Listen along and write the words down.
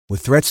With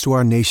threats to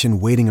our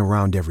nation waiting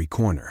around every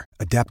corner,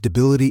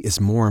 adaptability is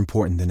more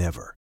important than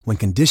ever. When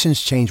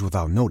conditions change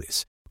without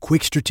notice,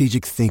 quick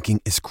strategic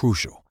thinking is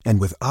crucial.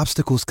 And with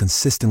obstacles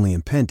consistently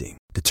impending,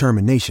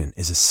 determination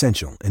is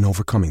essential in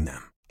overcoming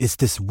them. It's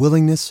this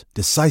willingness,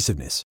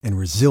 decisiveness, and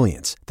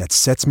resilience that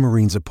sets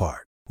Marines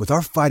apart. With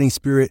our fighting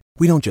spirit,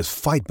 we don't just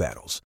fight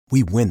battles,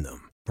 we win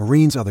them.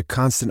 Marines are the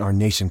constant our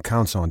nation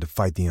counts on to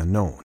fight the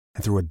unknown.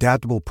 And through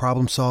adaptable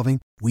problem solving,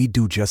 we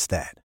do just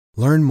that.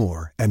 Learn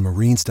more at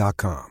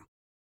marines.com.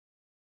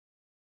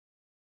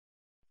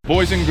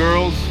 Boys and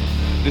girls,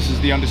 this is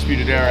the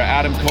Undisputed Era.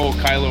 Adam Cole,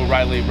 Kyle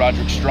O'Reilly,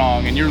 Roderick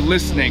Strong, and you're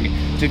listening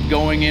to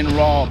Going In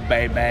Raw,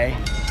 baby.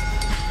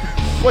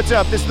 What's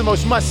up? This is the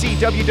most must-see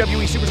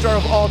WWE superstar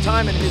of all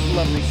time and his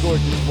lovely,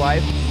 gorgeous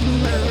wife,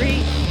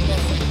 Marie.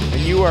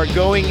 And you are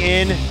going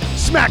in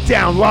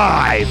Smackdown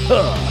Live.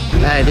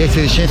 Hey, this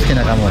is Shinsuke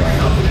Nakamura.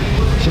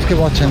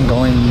 Shinsuke watching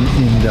Going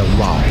In the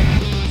Raw.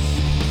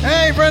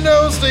 Hey,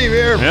 friendo, Steve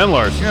here. And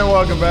Lars. And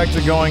welcome back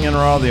to Going In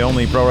Raw, the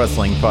only pro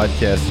wrestling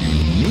podcast you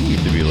need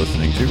to be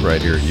listening to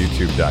right here at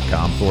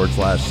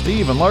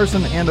youtube.com/Steve and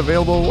Larson, and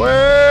available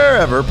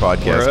wherever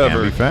podcasts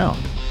can be found.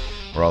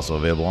 We're also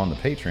available on the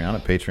Patreon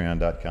at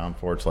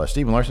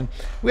patreon.com/Steve and Larson.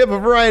 We have a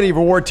variety of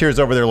reward tiers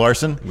over there,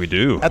 Larson. We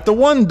do. At the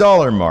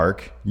 $1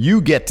 mark,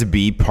 you get to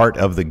be part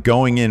of the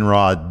Going In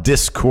Raw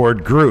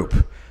Discord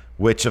group,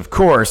 which, of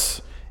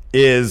course,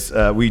 is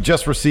we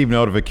just received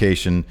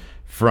notification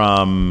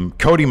from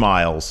Cody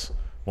Miles,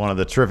 one of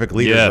the terrific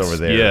leaders over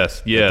there.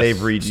 Yes.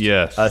 They've reached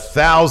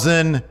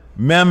 1,000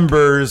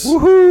 members,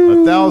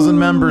 1,000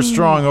 members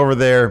strong over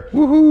there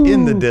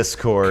in the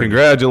Discord.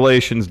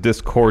 Congratulations,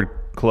 Discord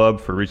Club,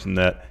 for reaching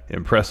that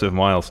impressive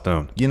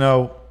milestone. You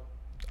know,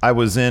 I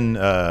was in,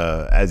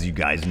 as you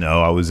guys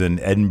know, I was in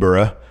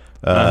Edinburgh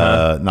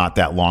not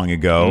that long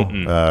ago,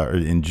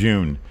 in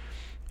June,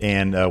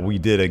 and we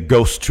did a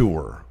ghost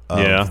tour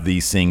of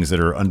these things that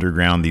are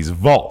underground, these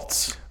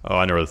vaults. Oh,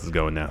 I know where this is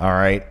going now. All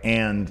right,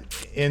 and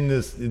in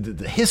this,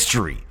 the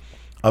history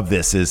of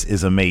this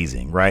is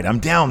amazing, right? I'm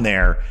down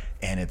there,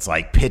 and it's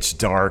like pitch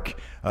dark.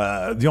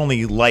 The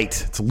only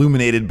light, it's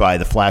illuminated by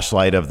the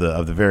flashlight of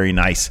the very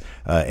nice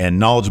and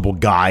knowledgeable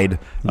guide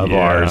of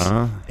ours.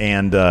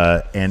 And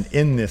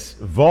in this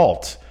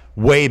vault,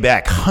 way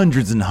back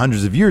hundreds and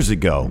hundreds of years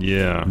ago,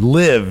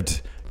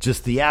 lived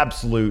just the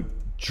absolute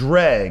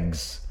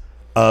dregs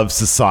of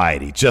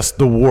society, just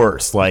the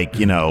worst. Like,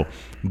 you know,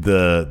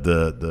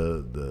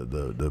 the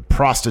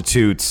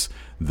prostitutes,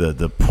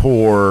 the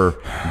poor,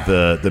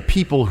 the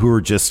people who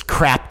are just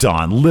crapped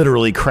on,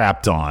 literally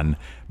crapped on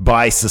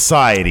by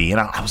society.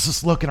 And I was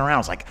just looking around.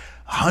 It's like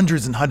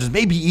hundreds and hundreds,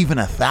 maybe even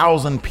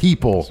 1,000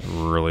 people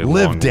really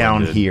live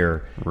down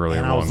here. Really,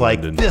 and I was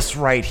like, this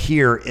right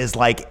here is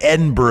like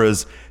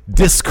Edinburgh's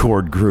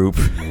Discord group.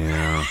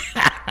 Yeah.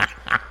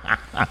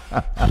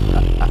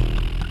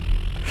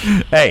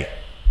 Hey,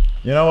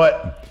 you know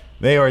what?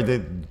 They are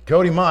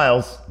Cody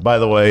Miles, by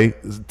the way.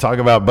 Talk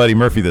about Buddy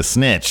Murphy the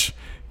snitch.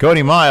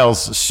 Cody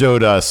Miles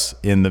showed us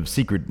in the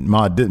secret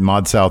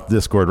Mod South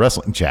Discord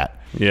wrestling chat.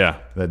 Yeah.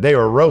 That they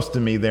were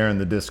roasting me there in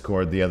the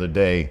Discord the other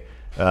day.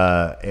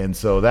 And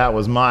so that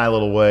was my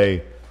little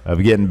way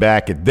of getting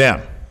back at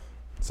them.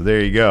 So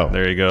there you go.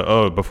 There you go.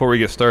 Oh, before we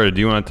get started,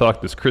 do you want to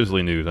talk this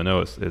Grizzly news? I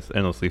know it's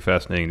endlessly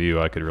fascinating to you.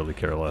 I could really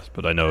care less,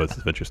 but I know it's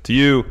of interest to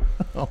you.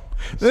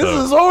 This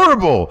is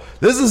horrible.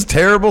 This is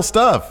terrible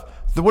stuff.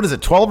 What is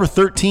it, 12 or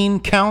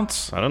 13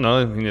 counts? I don't know.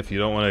 I mean, if you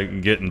don't want to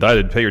get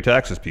indicted, pay your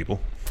taxes, people.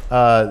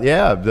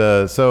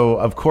 So,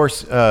 of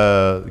course,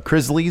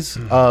 Grizzlies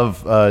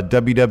of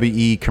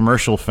WWE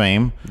commercial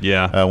fame.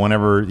 Yeah.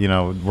 Whenever,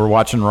 we're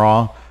watching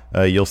Raw,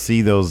 you'll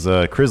see those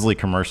Grizzly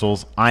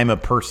commercials. I'm a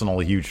personal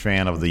huge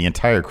fan of the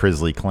entire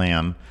Grizzly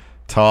clan.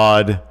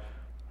 Todd.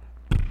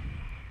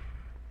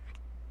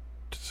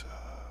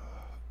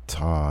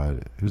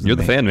 Who's You're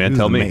the fan, man.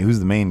 Tell me. Who's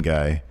the main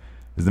guy?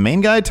 Is the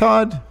main guy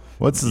Todd?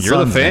 You're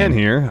the fan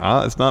here.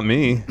 It's not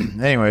me.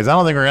 Anyways, I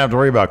don't think we're going to have to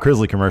worry about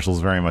Grizzly commercials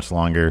very much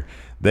longer.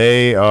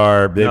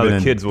 The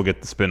kids will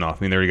get the spin-off.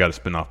 I mean, they already got a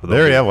spin-off. But they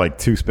already have like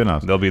 2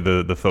 spin-offs. They'll be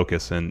the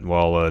focus, and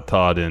while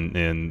Todd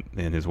and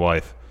his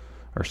wife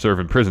are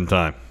serving prison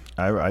time.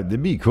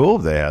 It'd be cool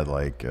if they had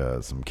like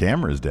some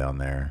cameras down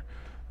there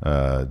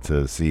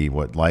to see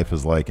what life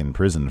is like in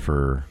prison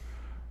for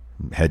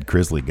head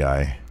Grizzly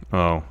guy.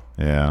 Oh.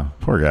 Yeah,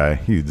 poor guy.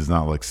 He does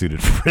not look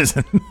suited for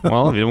prison.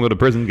 Well, if you don't go to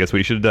prison, guess what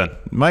you should have done?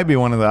 Might be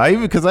one of the...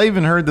 Because I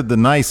even heard that the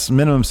nice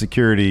minimum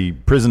security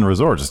prison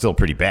resorts are still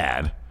pretty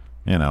bad.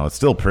 It's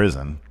still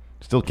prison.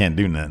 Still can't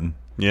do nothing.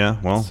 Yeah,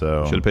 well,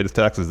 should have paid his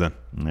taxes then.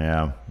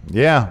 Yeah,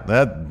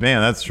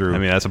 that's true. I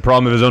mean, that's a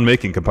problem of his own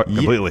making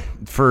completely.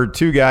 For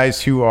 2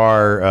 guys who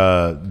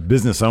are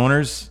business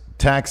owners,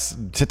 tax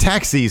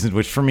season,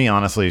 which for me,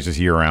 honestly, is just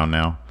year-round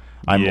now.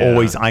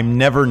 I'm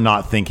never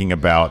not thinking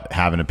about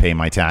having to pay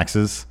my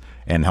taxes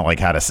and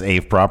how to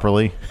save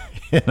properly,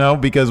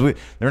 because we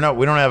don't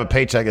have a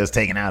paycheck that's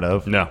taken out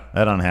of. No,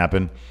 that don't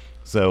happen.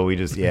 So we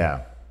just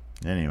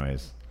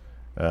Anyways,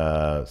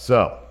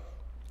 Smackdown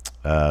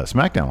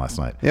last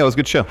night. Yeah, it was a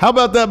good show. How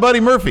about that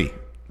Buddy Murphy?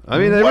 I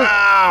mean, it was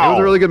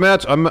a really good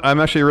match. I'm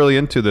actually really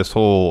into this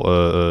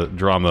whole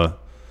drama.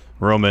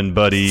 Roman,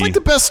 Buddy. It's like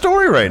the best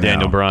story right now.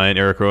 Daniel Bryan,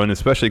 Eric Rowan,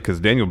 especially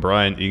because Daniel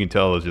Bryan, you can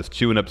tell, is just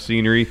chewing up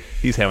scenery.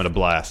 He's having a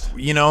blast.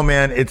 You know,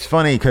 man, it's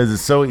funny because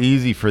it's so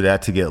easy for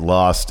that to get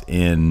lost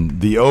in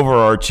the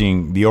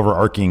overarching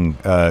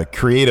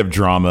creative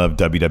drama of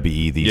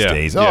WWE these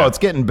days. Oh, it's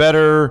getting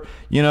better.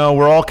 You know,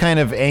 we're all kind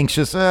of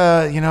anxious.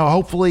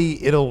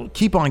 Hopefully it'll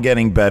keep on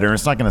getting better.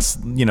 It's not going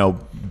to,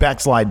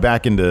 backslide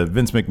back into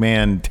Vince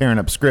McMahon tearing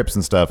up scripts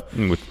and stuff.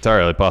 Which is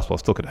entirely possible. It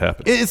still could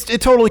happen.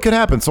 It totally could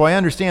happen. So I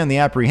understand the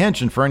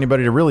apprehension for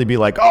anybody to really be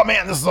like, oh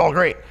man, this is all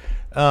great.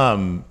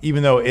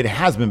 Even though it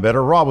has been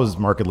better. Raw was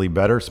markedly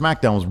better.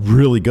 SmackDown was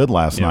really good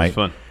last night. It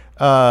was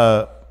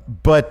fun.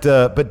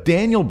 But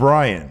Daniel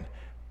Bryan,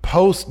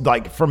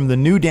 from the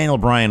new Daniel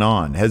Bryan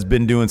on, has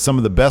been doing some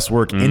of the best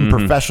work in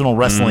professional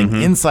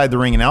wrestling inside the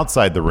ring and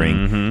outside the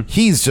ring.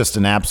 He's just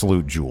an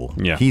absolute jewel.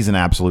 Yeah. He's an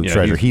absolute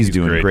treasure. He's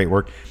doing great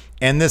work.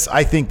 And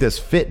I think this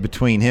fit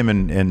between him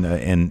and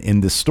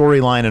in the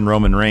storyline and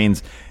Roman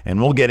Reigns, and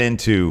we'll get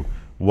into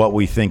what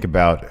we think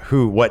about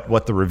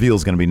what the reveal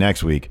is going to be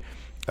next week.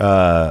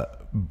 I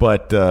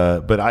think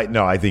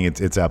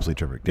it's absolutely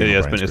terrific.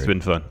 It's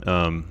been fun.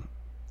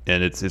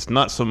 And it's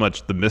not so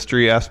much the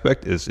mystery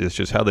aspect, it's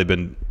just how they've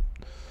been,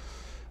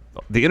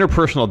 the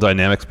interpersonal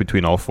dynamics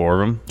between all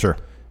four of them. Sure.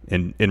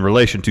 In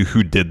relation to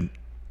who did,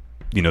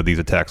 these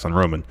attacks on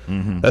Roman.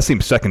 That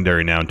seems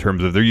secondary now in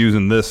terms of they're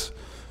using this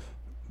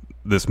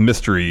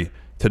mystery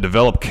to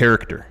develop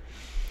character.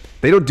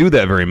 They don't do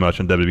that very much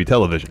on WWE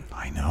television.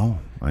 I know.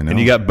 And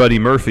you got Buddy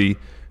Murphy,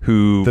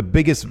 who the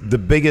biggest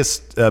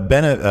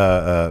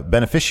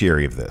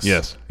beneficiary of this.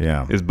 Yes.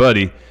 Yeah. Is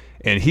Buddy,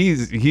 and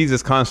he's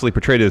just constantly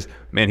portrayed as,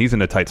 man, he's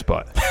in a tight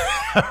spot.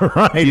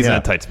 Right. He's in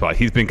a tight spot.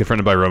 He's been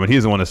confronted by Roman. He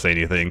doesn't want to say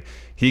anything.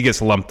 He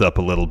gets lumped up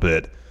a little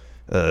bit.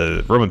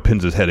 Roman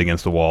pins his head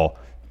against the wall.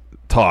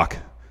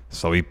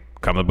 So he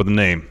comes up with a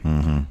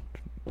name.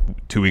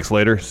 2 weeks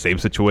later, same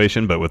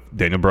situation, but with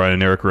Daniel Bryan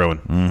and Eric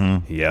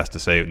Rowan. He has to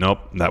say, nope,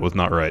 that was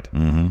not right.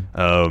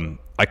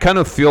 I kind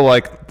of feel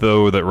like,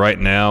 though, that right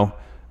now,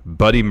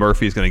 Buddy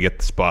Murphy is going to get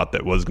the spot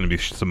that was going to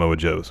be Samoa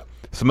Joe's.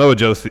 Samoa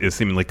Joe is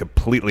seemingly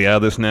completely out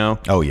of this now.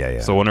 Oh, yeah.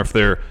 So I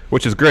wonder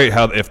which is great,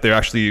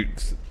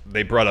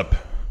 they brought up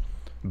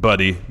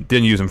Buddy,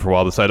 didn't use him for a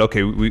while, decided,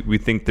 okay, we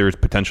think there's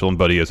potential in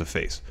Buddy as a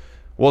face.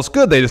 Well, it's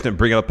good they just didn't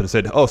bring it up and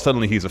said, oh,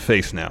 suddenly he's a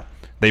face now.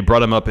 They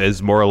brought him up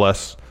as more or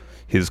less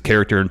his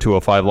character in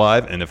 205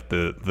 Live, and if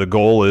the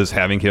goal is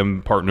having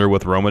him partner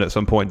with Roman at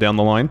some point down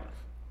the line,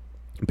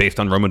 based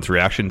on Roman's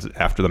reactions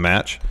after the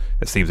match,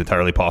 it seems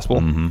entirely possible.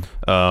 Here,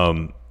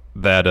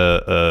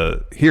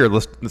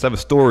 let's have a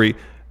story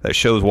that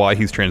shows why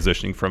he's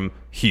transitioning from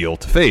heel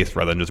to face,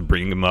 rather than just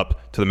bringing him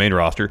up to the main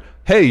roster.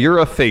 Hey, you're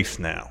a face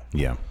now.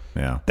 Yeah.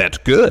 That's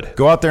good.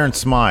 Go out there and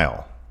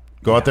smile.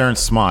 Out there and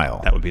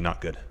smile. That would be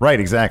not good. Right,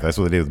 exactly. That's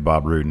what they did with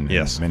Bob Roode and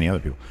many other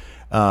people.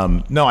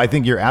 No, I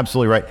think you're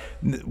absolutely right.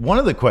 One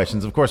of the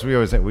questions, of course, we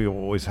always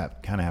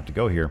have to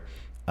go here.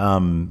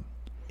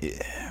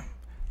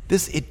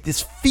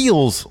 This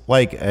feels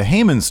like a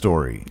Heyman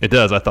story. It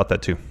does. I thought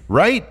that too.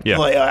 Right?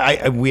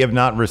 Yeah. We have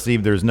not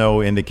received. There's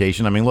no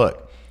indication. I mean,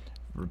 look.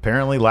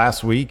 Apparently,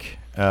 last week,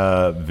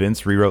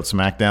 Vince rewrote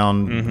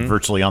SmackDown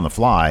virtually on the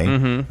fly.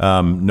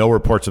 No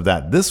reports of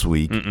that this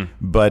week,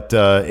 but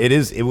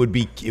it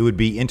would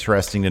be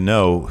interesting to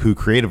know who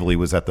creatively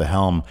was at the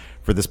helm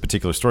for this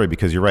particular story,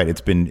 because you're right,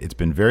 it's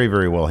been very,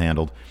 very well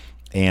handled.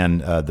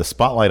 And the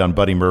spotlight on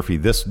Buddy Murphy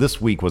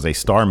this week was a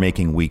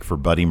star-making week for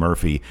Buddy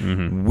Murphy.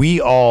 We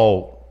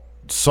all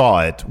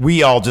saw it.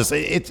 We all just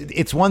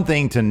it's one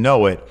thing to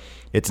know it.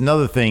 It's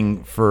another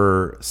thing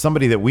for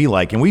somebody that we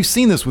like. And we've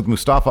seen this with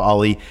Mustafa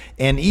Ali,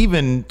 and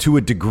even to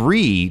a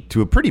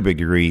pretty big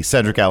degree,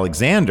 Cedric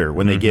Alexander,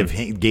 when they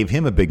gave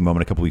him a big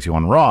moment a couple weeks ago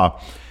on Raw.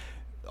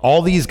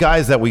 All these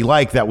guys that we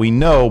like, that we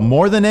know,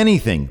 more than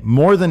anything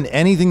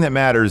that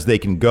matters, they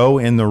can go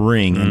in the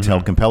ring and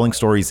tell compelling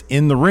stories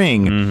in the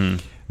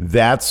ring.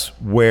 That's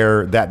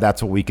where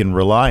that's what we can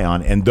rely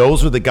on. And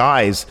those are the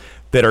guys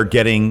that are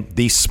getting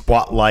these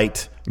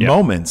spotlight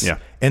moments. Yeah.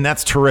 And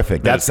that's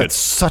terrific. That's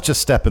such a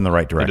step in the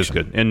right direction. It is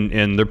good.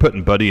 And they're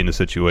putting Buddy in a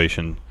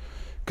situation,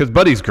 because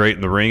Buddy's great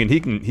in the ring, and he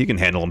can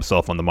handle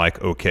himself on the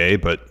mic okay,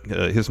 but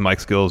his mic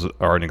skills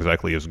aren't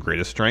exactly his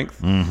greatest strength.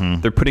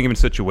 They're putting him in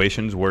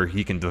situations where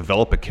he can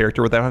develop a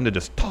character without having to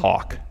just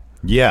talk.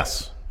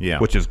 Yes. Yeah.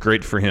 Which is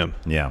great for him.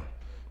 Yeah.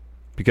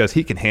 Because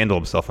he can handle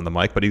himself on the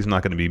mic, but he's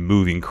not going to be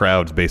moving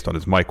crowds based on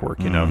his mic work.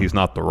 He's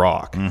not The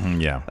Rock.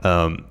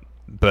 Yeah.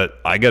 But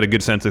I got a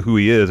good sense of who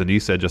he is, and he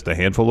said just a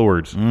handful of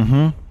words,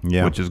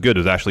 yeah, which is good.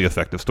 It's actually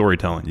effective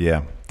storytelling.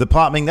 Yeah,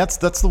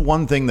 that's the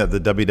one thing that the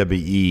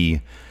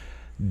WWE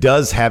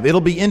does have.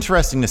 It'll be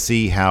interesting to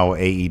see how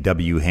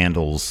AEW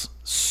handles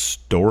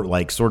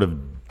sort of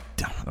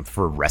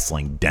for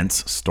wrestling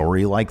dense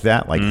story like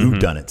that, like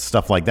whodunit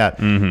stuff like that.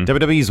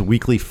 WWE's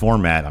weekly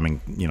format,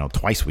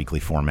 twice weekly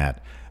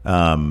format,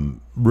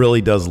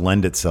 really does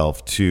lend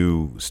itself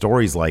to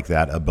stories like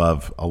that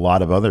above a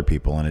lot of other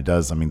people, and it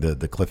does. I mean,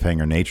 the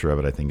cliffhanger nature of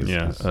it, I think,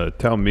 is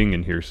Tao Ming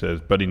in here says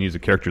Buddy needs a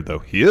character, though.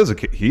 He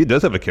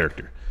does have a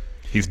character.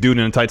 He's doing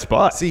it in a tight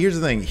spot. See, here's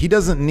the thing. He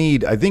doesn't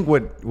need. I think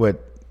what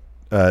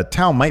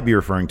Tao might be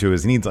referring to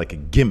is he needs like a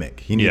gimmick.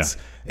 He needs.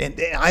 And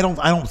I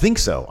don't think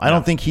so. I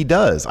don't think he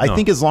does. I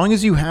think as long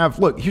as you have.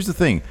 Look, here's the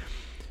thing.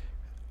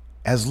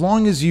 As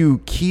long as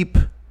you keep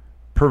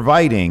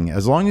providing,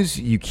 as long as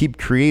you keep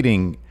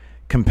creating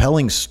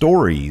compelling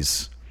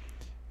stories,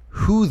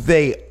 who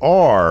they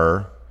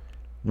are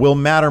will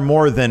matter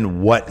more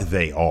than what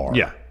they are.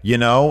 Yeah.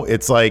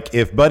 It's like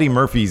if Buddy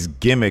Murphy's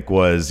gimmick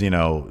was,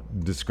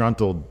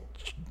 disgruntled,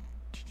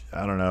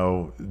 I don't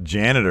know,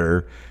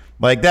 janitor,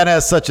 like that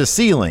has such a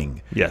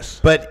ceiling. Yes.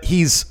 But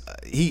he's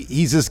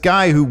this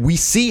guy who we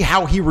see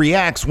how he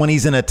reacts when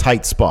he's in a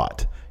tight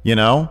spot,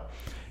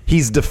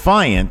 He's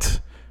defiant,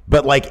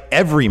 but like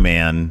every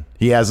man,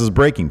 he has his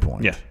breaking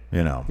point. Yeah.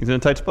 He's in a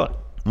tight spot.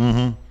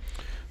 Mm-hmm.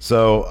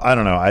 So I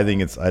don't know. I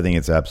think it's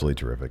absolutely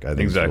terrific. I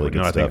think exactly. It's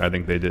really good stuff. I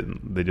think they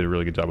did a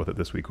really good job with it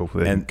this week.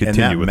 Hopefully, they can and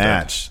continue that with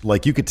match,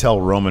 like you could tell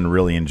Roman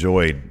really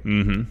enjoyed,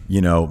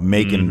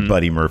 making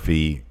Buddy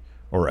Murphy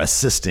or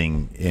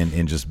assisting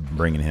in just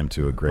bringing him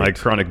to a great.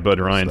 Iconic Bud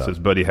Ryan says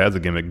Buddy has a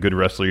gimmick. Good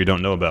wrestler you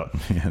don't know about.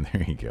 Yeah,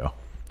 there you go.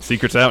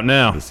 Secret's out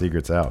now. The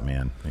secret's out,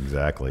 man.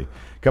 Exactly.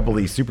 A couple of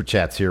these super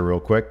chats here, real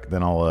quick.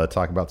 Then I'll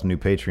talk about some new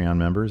Patreon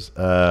members.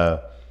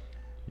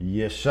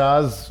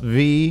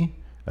 Yashazvi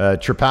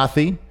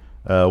Tripathi,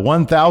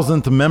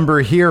 1,000th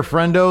member here,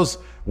 friendos.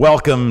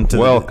 Welcome to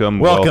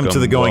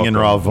the Going in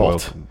Raw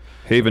Vault. Welcome.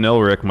 Haven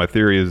Elric, my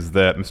theory is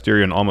that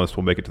Mysterio and Almost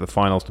will make it to the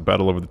finals to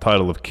battle over the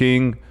title of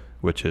King,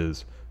 which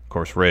is, of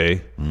course,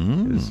 Rey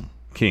is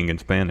King in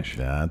Spanish.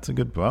 That's a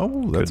good.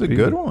 Oh, that's a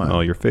good one. Oh,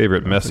 your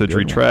favorite message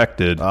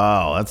retracted.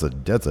 Oh,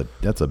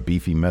 that's a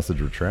beefy message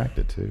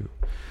retracted too.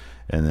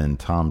 And then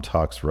Tom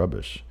talks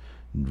rubbish.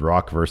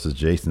 Rock versus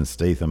Jason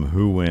Statham.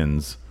 Who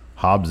wins?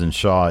 Hobbs and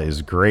Shaw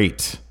is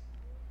great.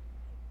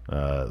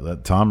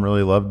 Tom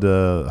really loved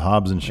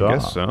Hobbs and Shaw. I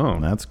guess so.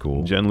 That's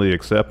cool. Generally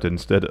accepted.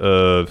 Instead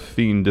of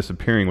Fiend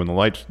disappearing when the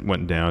lights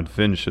went down,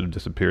 Finn should have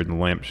disappeared and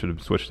the lamp should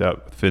have switched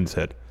out with Finn's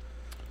head.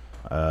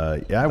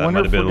 I that wonder might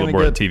have if been a we're little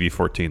gonna more get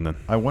TV-14 then.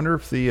 I wonder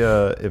if the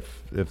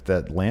if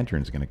that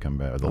lantern's going to come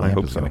back, or the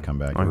lamp is going to come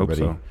back. I hope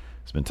so.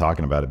 Has been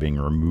talking about it being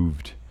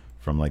removed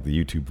from like the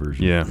YouTube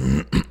version. Yeah.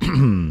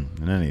 In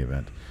any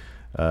event,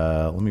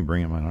 let me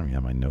bring up I don't even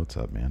have my notes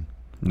up, man.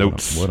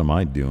 Notes. What am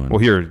I doing? Well,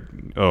 here.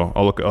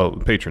 I'll look.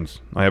 Patrons.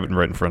 I have it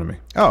right in front of me.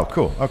 Oh,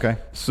 cool. Okay.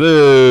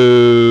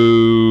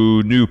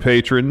 So, new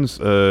patrons,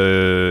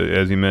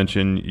 as you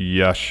mentioned,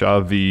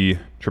 Yashavi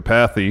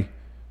Tripathi,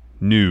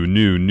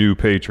 new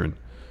patron.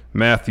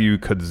 Matthew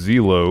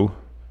Kadzilo,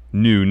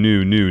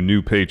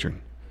 new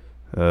patron.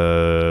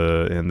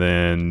 And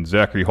then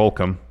Zachary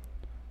Holcomb,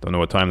 don't know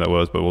what time that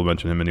was, but we'll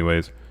mention him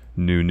anyways.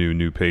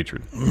 New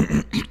patron.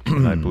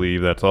 I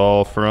believe that's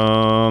all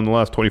from the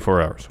last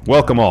 24 hours.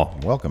 Welcome all.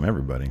 Welcome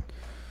everybody.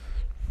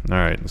 All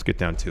right, let's get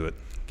down to it.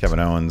 Kevin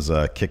Owens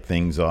kicked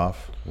things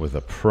off with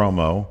a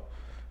promo.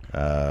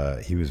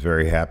 He was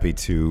very happy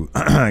to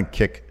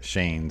kick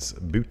Shane's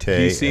bootay.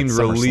 He seemed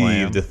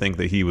relieved to think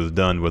that he was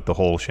done with the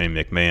whole Shane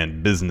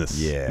McMahon business.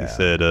 Yeah. He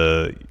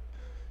said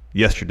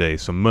yesterday,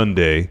 so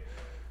Monday,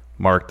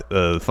 marked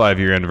the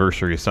 5-year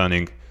anniversary of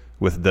signing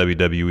with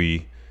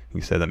WWE.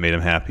 He said that made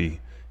him happy.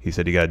 He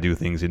said he got to do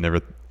things he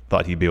never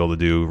thought he'd be able to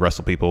do,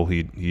 wrestle people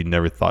he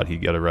never thought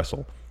he'd get to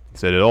wrestle. He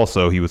said it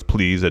also, he was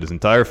pleased that his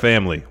entire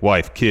family,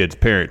 wife, kids,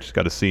 parents,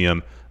 got to see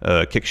him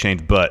kick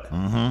Shane's butt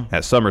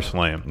at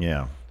SummerSlam.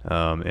 Yeah.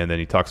 And then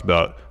he talks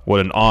about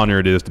what an honor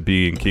it is to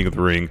be in King of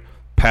the Ring,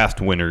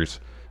 past winners,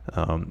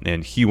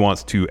 and he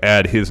wants to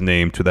add his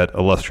name to that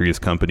illustrious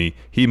company.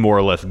 He more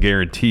or less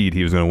guaranteed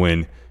he was going to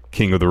win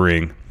King of the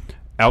Ring.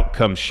 Out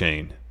comes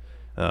Shane.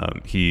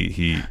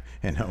 He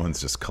and Owens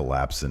just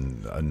collapses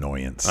in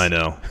annoyance. I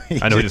know. He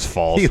just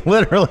falls. He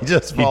literally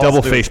just falls. He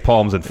double face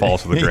palms and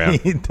falls to the ground.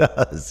 He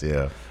does,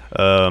 yeah.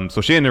 So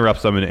Shane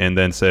interrupts him and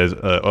then says,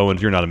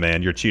 Owens, you're not a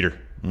man. You're a cheater.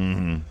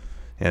 Mm-hmm.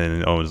 And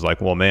then Owens is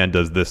like, well, man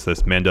does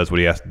this. Man does what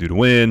he has to do to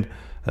win.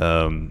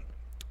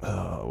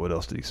 What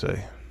else did he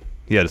say?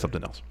 He had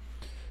something else.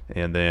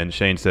 And then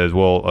Shane says,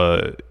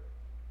 well,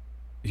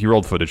 he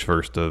rolled footage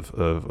first of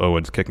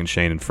Owens kicking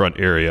Shane in front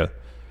area.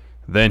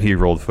 Then he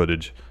rolled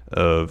footage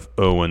of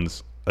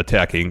Owens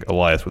attacking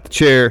Elias with the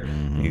chair.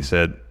 Mm-hmm. He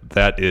said,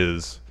 that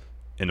is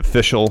an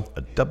official.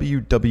 A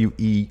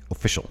WWE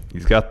official.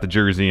 He's got the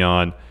jersey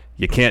on.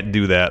 You can't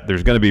do that.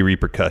 There's going to be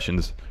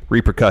repercussions.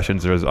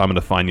 Repercussions is I'm going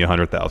to fine you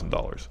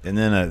 $100,000. And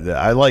then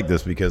I like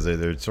this because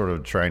they're sort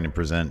of trying to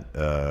present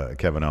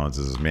Kevin Owens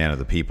as man of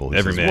the people.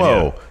 He says, man,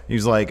 whoa. Yeah.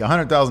 He's like,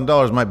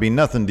 $100,000 might be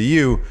nothing to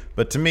you,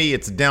 but to me,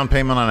 it's a down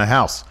payment on a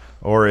house,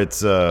 or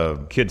it's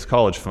kids'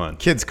 college fund.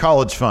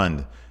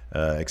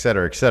 Et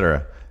cetera, et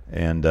cetera.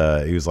 And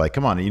he was like,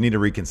 come on, you need to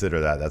reconsider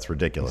that. That's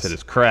ridiculous. He said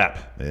it's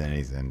crap.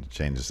 And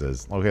Shane just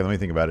says, okay, let me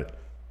think about it.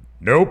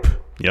 Nope.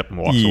 Yep,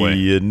 walks away.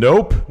 Yeah,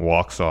 nope.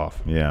 Walks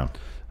off. Yeah.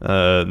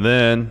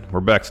 Then we're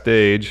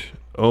backstage.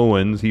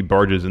 Owens, he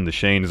barges into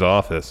Shane's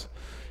office,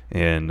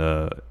 and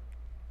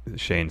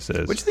Shane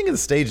says, What do you think of the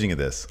staging of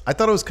this? I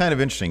thought it was kind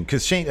of interesting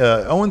because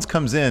Owens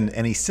comes in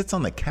and he sits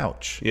on the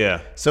couch.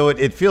 Yeah. So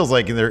it feels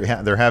like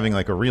they're having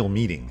like a real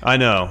meeting. I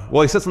know.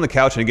 Well, he sits on the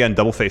couch, and again,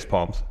 double face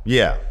palms.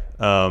 Yeah.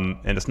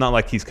 And it's not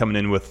like he's coming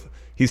in with...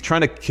 He's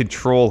trying to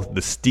control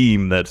the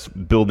steam that's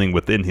building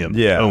within him.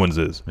 Yeah. Owens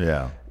is.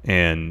 Yeah.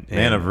 And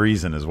Man of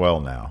reason as well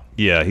now.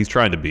 Yeah, he's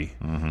trying to be.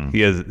 Mm-hmm.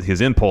 His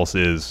impulse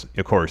is,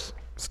 of course,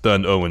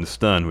 stun Owens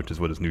stun, which is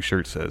what his new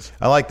shirt says.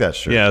 I like that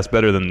shirt. Yeah, it's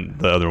better than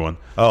the other one.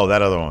 Oh,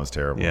 that other one was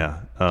terrible. Yeah.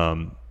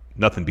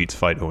 Nothing beats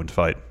fight Owens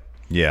fight.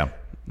 Yeah.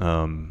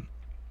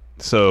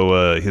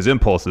 So his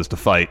impulse is to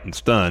fight and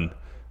stun,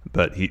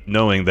 but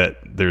knowing that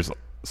there's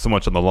so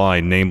much on the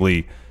line,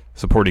 namely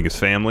supporting his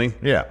family.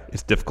 Yeah.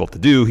 It's difficult to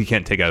do. He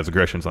can't take out his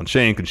aggressions on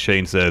Shane because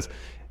Shane says,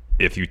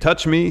 if you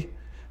touch me,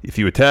 if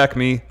you attack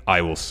me,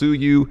 I will sue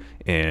you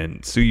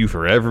and sue you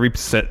for every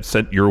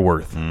cent you're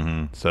worth.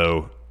 Mm-hmm.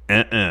 So,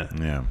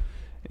 Yeah.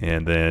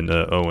 And then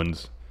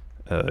Owens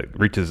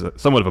reaches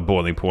somewhat of a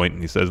boiling point,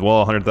 and he says,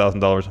 well,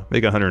 $100,000,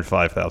 make it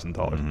 $105,000.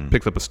 Mm-hmm.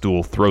 Picks up a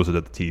stool, throws it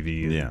at the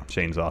TV in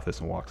Shane's office,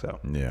 and walks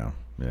out. Yeah.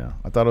 Yeah.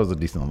 I thought it was a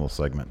decent little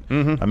segment.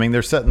 Mm-hmm. I mean,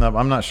 they're setting up.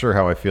 I'm not sure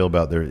how I feel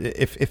about their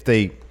if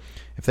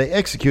they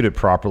execute it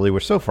properly,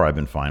 which so far I've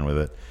been fine with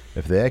it.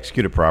 If they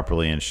execute it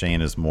properly and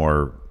Shane is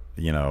more,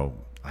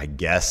 I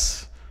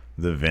guess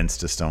the Vince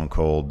to Stone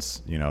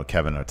Cold's,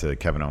 Kevin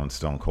Owens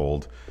Stone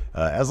Cold,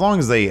 as long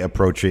as they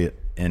approach it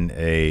in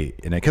a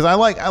because I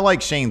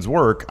like Shane's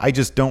work. I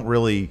just don't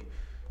really.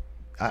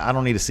 I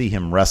don't need to see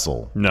him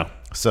wrestle. No.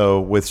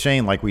 So with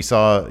Shane, like we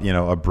saw,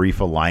 a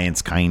brief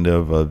alliance kind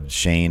of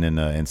Shane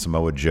and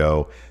Samoa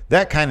Joe,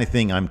 that kind of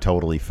thing I'm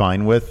totally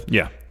fine with.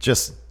 Yeah.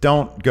 Just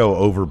don't go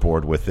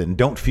overboard with it and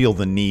don't feel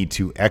the need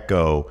to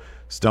echo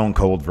Stone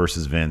Cold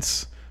versus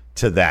Vince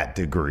to that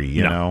degree,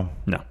 you know?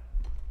 No.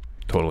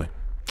 Totally.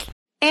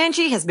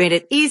 Angie has made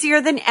it easier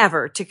than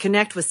ever to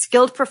connect with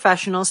skilled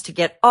professionals to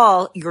get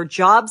all your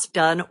jobs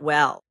done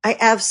well. I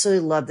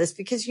absolutely love this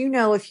because,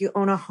 if you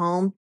own a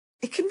home,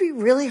 it can be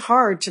really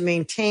hard to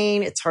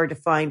maintain. It's hard to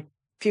find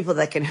people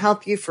that can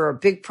help you for a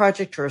big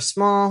project or a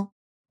small.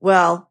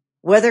 Well,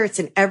 whether it's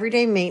in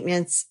everyday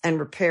maintenance and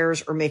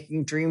repairs or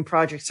making dream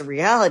projects a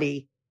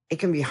reality, it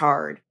can be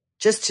hard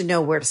just to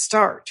know where to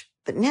start.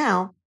 But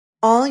now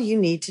all you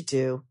need to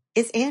do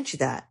is Angie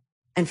that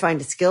and find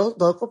a skilled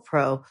local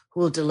pro who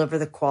will deliver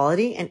the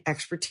quality and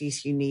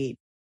expertise you need.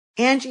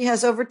 Angie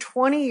has over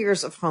 20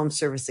 years of home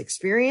service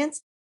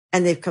experience,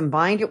 and they've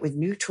combined it with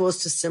new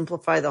tools to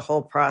simplify the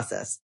whole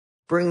process.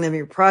 Bring them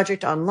your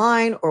project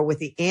online or with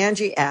the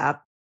Angie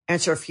app,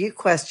 answer a few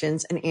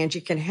questions, and Angie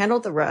can handle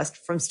the rest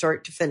from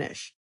start to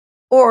finish.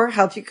 Or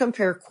help you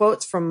compare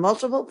quotes from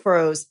multiple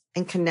pros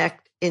and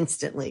connect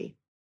instantly,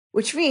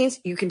 which means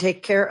you can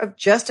take care of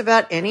just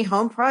about any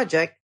home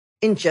project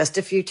in just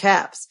a few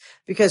taps.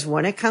 Because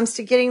when it comes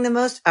to getting the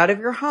most out of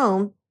your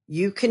home,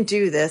 you can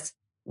do this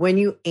when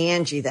you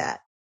Angie that.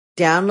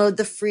 Download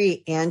the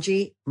free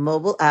Angie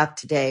mobile app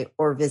today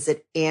or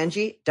visit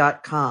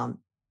Angie.com.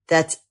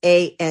 That's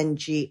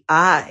ANGI.com.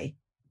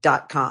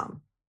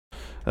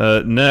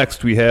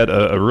 Next, we had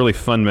a really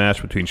fun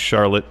match between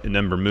Charlotte and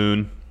Ember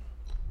Moon.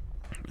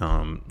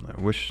 I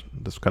wish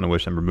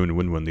Ember Moon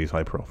would win these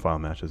high-profile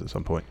matches at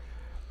some point.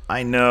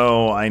 I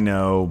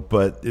know,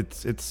 but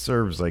it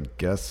serves, I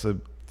guess, a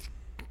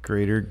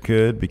greater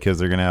good because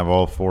they're going to have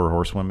all four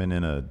horsewomen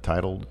in a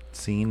title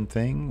scene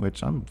thing,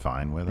 which I'm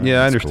fine with.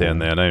 Yeah, I understand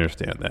that.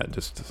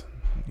 Just,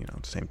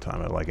 at the same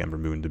time, I like Ember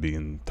Moon to be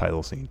in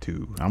title scene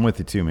too. I'm with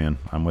you too, man.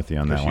 I'm with you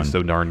on that one. She's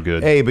so darn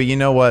good. Hey, but you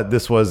know what?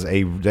 This was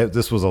a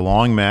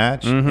long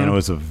match, and it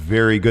was a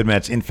very good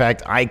match. In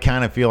fact, I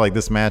kind of feel like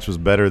this match was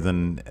better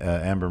than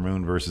Ember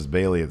Moon versus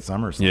Bayley at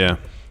SummerSlam. Yeah.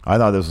 I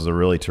thought this was a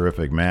really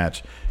terrific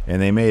match,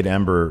 and they made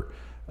Ember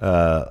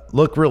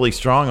look really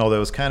strong, although it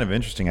was kind of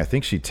interesting. I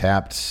think she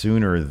tapped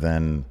sooner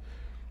than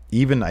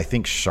even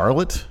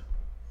Charlotte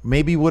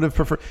maybe would have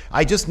preferred.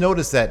 I just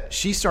noticed that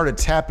she started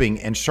tapping,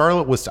 and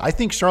I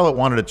think Charlotte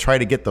wanted to try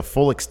to get the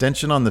full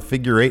extension on the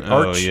figure eight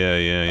arch. Oh,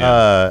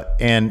 yeah.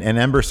 And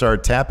Ember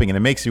started tapping, and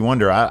it makes you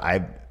wonder. I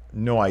have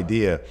no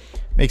idea.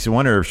 Makes you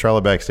wonder if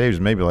Charlotte backstage is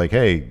maybe like,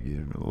 hey,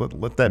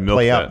 let that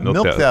play out.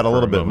 Milk that a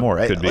little bit more.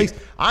 At least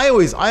I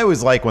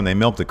always like when they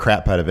milk the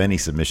crap out of any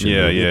submission.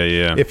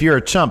 Yeah. If you're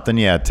a chump, then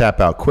tap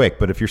out quick.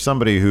 But if you're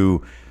somebody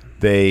who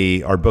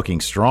they are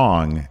booking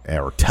strong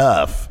or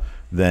tough,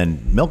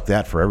 then milk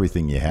that for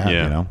everything you have.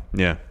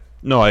 Yeah.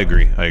 No, I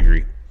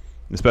agree.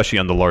 Especially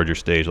on the larger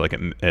stage, like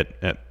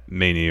at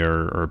Mania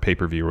or pay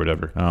per view or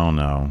whatever. Oh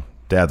no,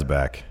 Dad's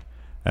back.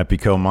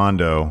 Epico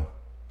Mondo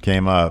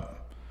came up.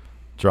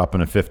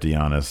 Dropping a 50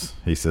 on us.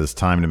 He says,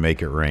 time to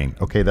make it rain.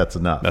 Okay, that's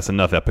enough. That's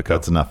enough, Epico.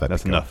 That's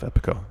enough,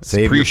 Epico. It's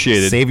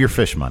appreciated. Save your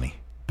fish money.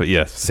 But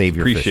yes, save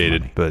your fish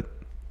money. But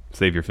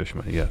save your fish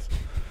money, yes.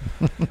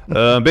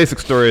 Basic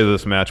story of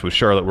this match was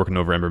Charlotte working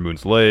over Ember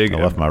Moon's leg.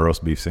 I left my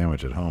roast beef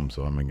sandwich at home,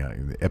 so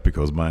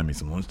Epico's buying me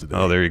some lunch today.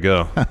 Oh, there you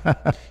go.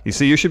 You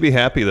see, you should be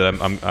happy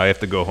that I have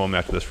to go home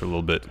after this for a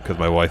little bit because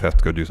my wife has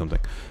to go do something.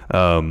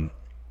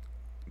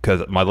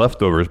 Because my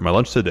leftovers, my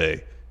lunch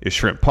today is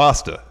shrimp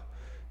pasta,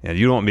 and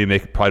you don't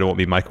probably don't want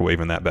me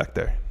microwaving that back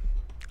there.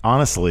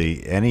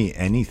 Honestly,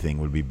 anything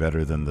would be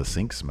better than the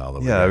sink smell.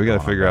 We got to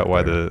figure out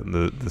why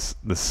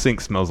the sink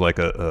smells like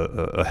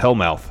a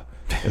hellmouth.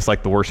 It's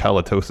like the worst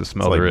halitosis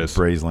smell there is.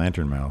 Braised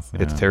lantern mouth.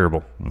 Yeah. It's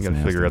terrible. That's you got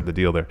to figure nasty. out the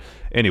deal there.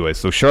 Anyway,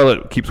 so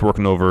Charlotte keeps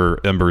working over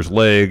Ember's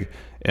leg.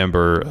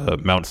 Ember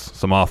mounts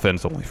some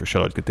offense, only for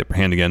Charlotte to get the upper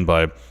hand again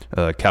by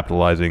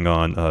capitalizing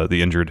on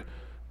the injured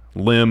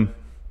limb.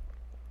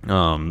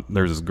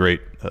 There's this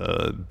great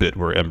bit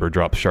where Ember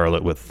drops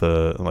Charlotte with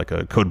like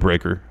a code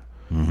breaker.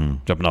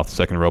 Jumping off the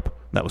second rope.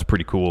 That was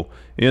pretty cool.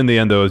 In the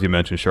end, though, as you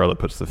mentioned, Charlotte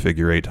puts the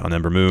figure 8 on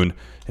Ember Moon.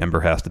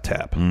 Ember has to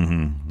tap.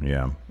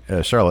 Yeah.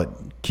 Charlotte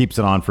keeps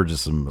it on for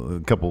just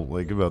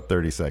about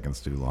 30 seconds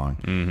too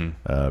long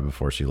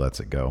before she lets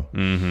it go.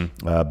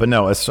 But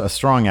no, a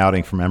strong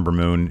outing from Ember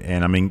Moon.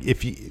 And I mean,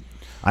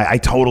 I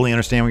totally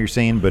understand what you're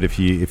saying, but if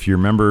you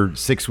remember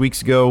 6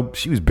 weeks ago,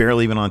 she was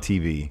barely even on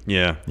TV.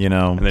 Yeah.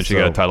 And then she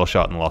got a title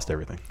shot and lost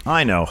everything.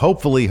 I know.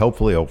 Hopefully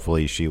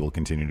she will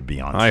continue to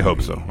be on TV. I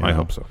hope so. I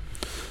hope so.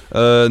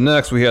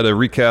 Next, we had a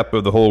recap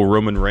of the whole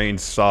Roman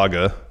Reigns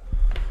saga,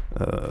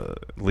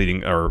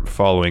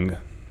 following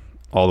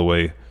all the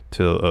way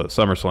to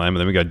SummerSlam, and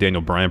then we got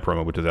Daniel Bryan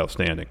promo, which is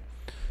outstanding.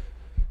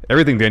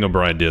 Everything Daniel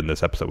Bryan did in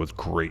this episode was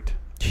great.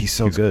 He's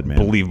good, man.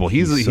 Believable.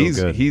 He's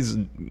good. He's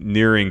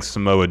nearing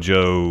Samoa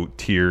Joe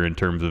tier in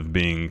terms of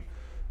being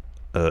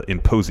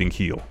imposing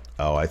heel.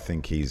 Oh, I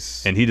think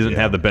he's... And he doesn't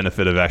have the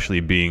benefit of actually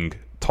being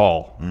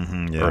tall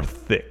or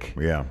thick.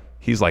 Yeah.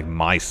 He's like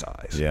my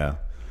size. Yeah.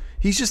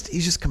 He's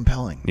just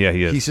compelling. Yeah,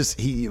 he is.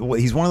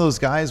 He's one of those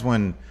guys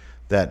when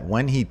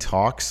he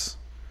talks,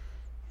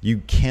 you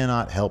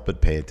cannot help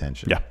but pay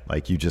attention. Yeah.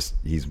 Like he's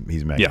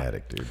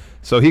magnetic, dude.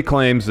 So he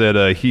claims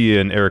that he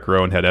and Eric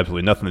Rowan had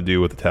absolutely nothing to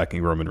do with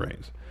attacking Roman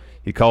Reigns.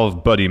 He calls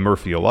Buddy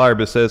Murphy a liar,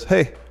 but says,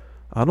 hey,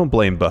 I don't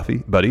blame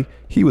Buddy.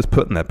 He was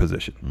put in that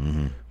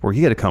position where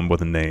he had to come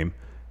with a name.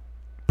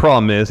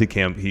 Problem is, he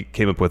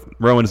came up with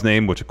Rowan's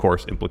name, which of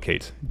course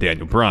implicates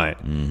Daniel Bryan.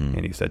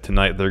 And he said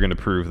tonight they're going to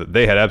prove that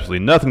they had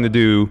absolutely nothing to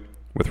do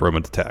with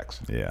Roman's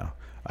attacks. Yeah.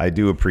 I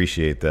do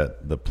appreciate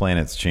that the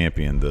planet's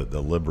champion,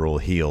 the liberal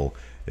heel,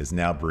 is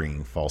now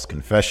bringing false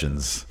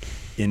confessions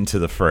into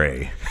the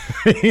fray.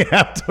 You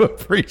have to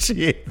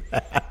appreciate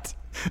that.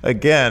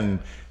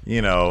 Again,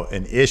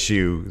 an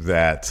issue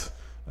that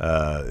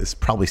is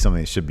probably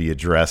something that should be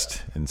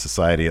addressed in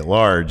society at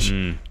large.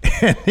 And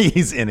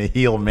he's in a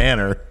heel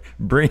manner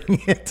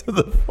bringing it to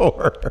the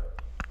fore.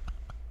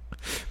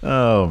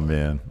 Oh,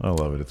 man. I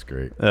love it. It's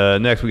great.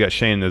 Next, we got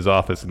Shane in his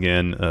office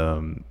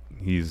again.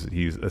 He's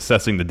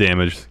assessing the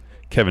damage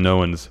Kevin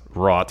Owens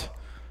wrought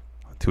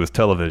to his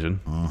television.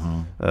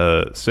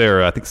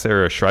 Sarah, I think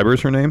Sarah Schreiber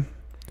is her name.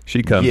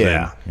 She comes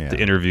in to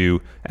interview,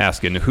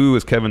 asking who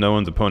is Kevin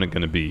Owens' opponent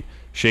going to be.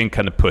 Shane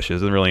kind of pushes,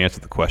 doesn't really answer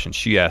the question.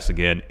 She asks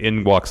again.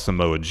 In walks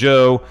Samoa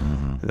Joe.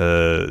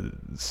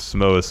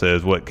 Samoa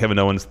says, "What? Kevin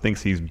Owens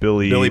thinks he's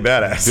Billy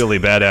Badass. Billy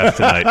Badass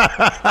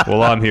tonight."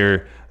 Well, I'm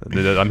here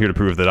to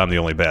prove that I'm the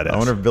only badass. I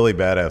wonder if Billy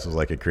Badass was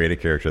like a creative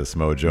character that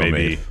Samoa Joe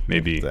made.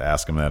 Maybe to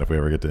ask him that if we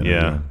ever get to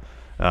interview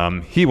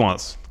him. He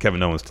wants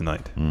Kevin Owens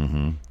tonight.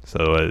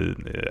 So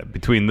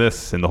between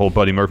this and the whole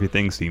Buddy Murphy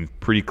thing, seems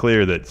pretty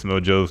clear that Samoa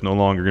Joe's no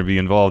longer going to be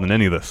involved in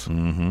any of this.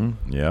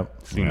 Yep.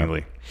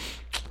 Seemingly.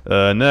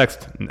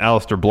 Next, an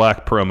Aleister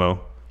Black promo.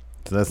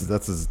 So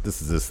this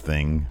is his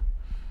thing.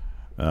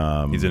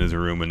 He's in his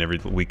room, and every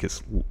week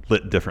is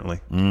lit differently.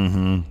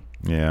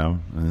 Yeah.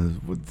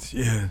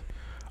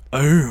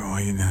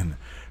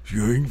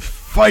 You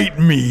fight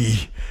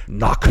me.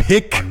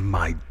 Pick on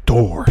my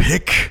door.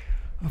 Pick,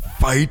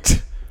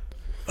 fight,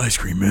 ice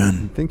cream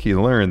man. I think he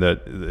learned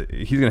that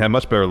he's going to have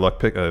much better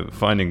luck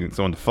finding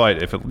someone to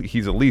fight if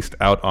he's at least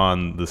out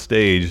on the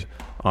stage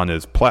on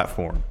his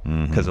platform,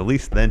 because at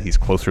least then he's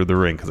closer to the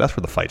ring, because that's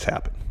where the fights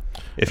happen.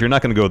 If you're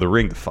not going to go to the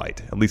ring to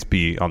fight, at least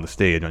be on the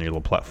stage on your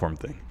little platform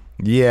thing.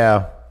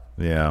 Yeah.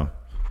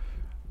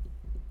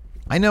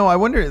 I know. I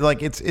wonder.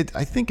 Like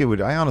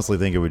I honestly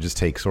think it would just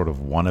take sort of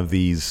one of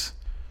these,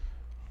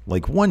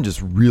 like one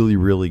just really,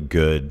 really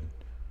good.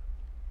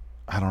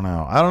 I don't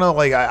know.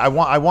 Like I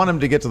want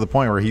him to get to the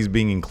point where he's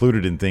being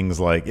included in things.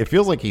 Like it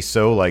feels like he's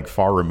so like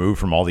far removed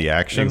from all the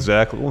action.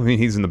 Exactly. Well, I mean,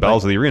 he's in the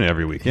battles of the arena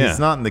every week. He's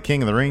not in the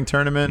King of the Ring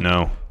tournament.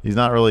 No. He's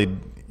not really.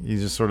 He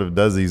just sort of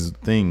does these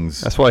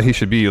things. That's why he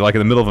should be like in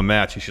the middle of a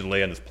match. He should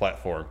lay on his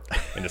platform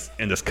and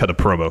just cut a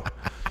promo.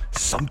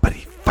 Somebody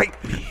fight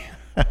me.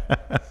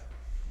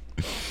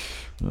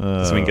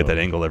 So we can get that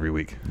angle every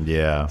week.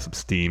 Yeah. Some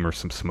steam or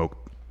some smoke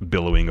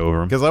billowing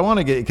over him.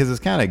 Because it's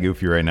kind of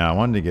goofy right now. I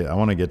want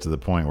to get to the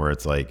point where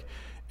it's like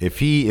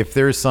if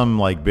there's some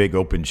like big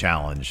open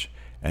challenge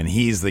and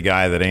he's the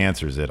guy that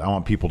answers it, I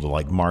want people to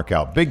like mark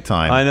out big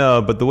time. I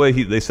know, but the way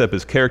they set up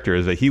his character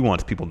is that he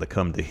wants people to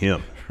come to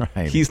him.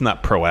 Right. He's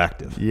not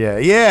proactive.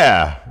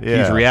 Yeah.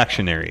 He's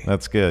reactionary.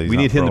 That's good. We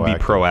need him to be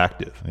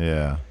proactive.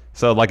 Yeah.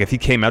 So, like, if he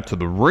came out to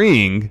the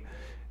ring,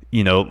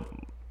 you know,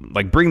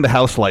 like, bring the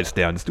house lights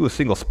down. Just do a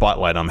single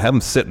spotlight on him. Have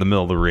him sit in the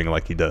middle of the ring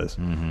like he does.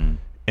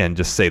 And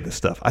just say this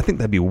stuff. I think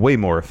that'd be way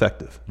more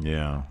effective.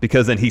 Yeah.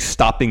 Because then he's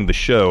stopping the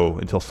show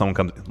until someone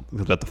comes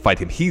out to fight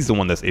him. He's the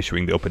one that's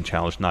issuing the open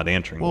challenge, not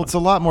answering one. It's a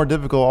lot more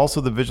difficult. Also,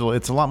 the visual.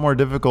 It's a lot more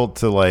difficult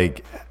to,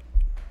 like,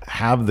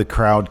 have the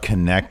crowd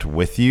connect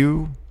with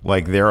you,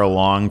 like they're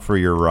along for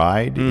your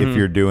ride. If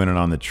you're doing it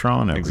on the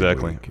Tron every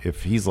week.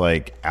 If he's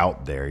like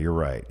out there, you're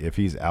right. If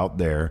he's out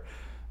there,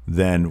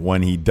 then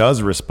when he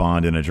does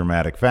respond in a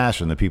dramatic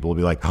fashion, the people will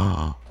be like,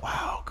 "Oh,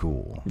 wow,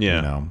 cool." Yeah.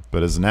 You know?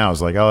 But as now, it's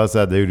like, "Oh, that's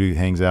that dude who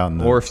hangs out in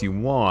the." Or if you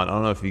want, I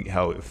don't know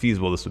how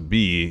feasible this would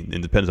be.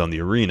 It depends on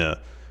the arena.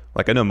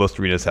 Like, I know most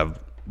arenas have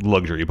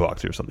luxury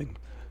boxes or something.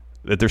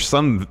 That there's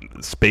some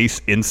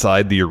space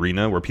inside the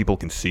arena where people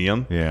can see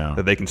him. Yeah.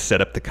 That they can set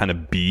up to kind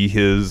of be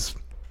his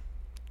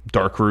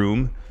dark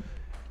room.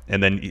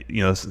 And then,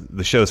 you know,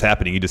 the show's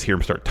happening. You just hear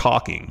him start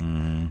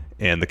talking.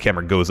 And the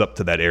camera goes up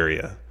to that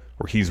area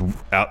where he's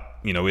out,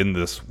 you know, in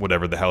this,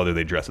 whatever the hell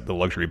they dress at, the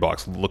luxury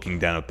box, looking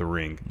down at the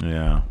ring.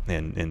 Yeah.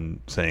 And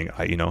saying,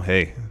 you know,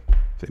 hey,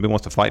 if anybody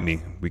wants to fight me,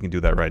 we can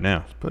do that right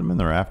now. Put him in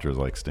the rafters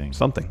like Sting.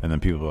 Something. And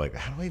then people are like,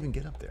 "How do I even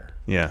get up there?"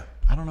 Yeah.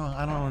 I don't know.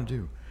 I don't know what to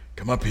do.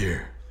 Come up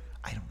here.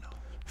 I don't know.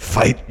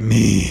 Fight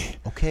me.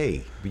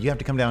 Okay, but you have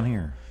to come down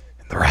here.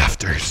 In the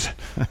rafters.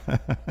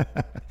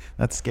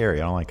 That's scary.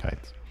 I don't like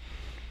heights.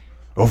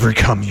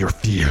 Overcome your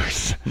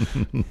fears.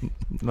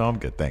 No, I'm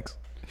good. Thanks.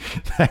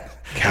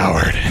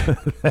 Coward.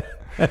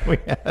 We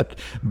had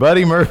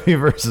Buddy Murphy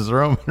versus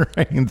Roman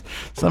Reigns.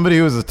 Somebody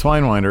who was a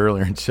twine winder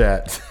earlier in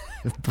chat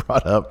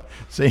brought up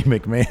Shane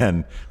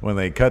McMahon. When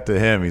they cut to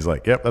him, he's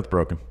like, "Yep, that's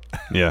broken."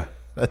 Yeah.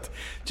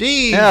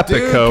 Geez, Epico,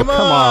 dude, come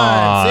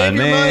on, save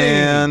your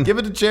man. money, give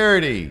it to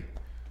charity.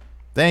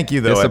 Thank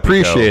you, though. It's Epico.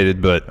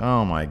 appreciated, but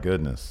oh my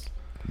goodness,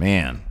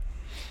 man,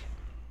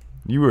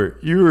 you were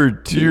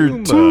too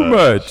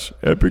much.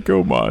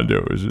 Epico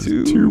Mondo is just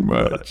too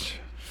much.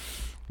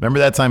 Remember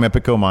that time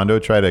Epico Mondo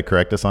tried to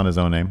correct us on his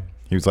own name?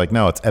 He was like,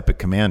 "No, it's Epic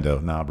Commando."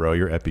 Nah, bro,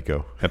 you're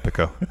Epico.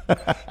 Epico.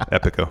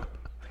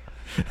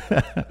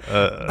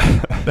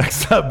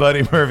 Next up,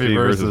 Buddy Murphy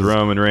versus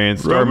Roman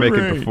Reigns. Star-making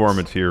Reigns.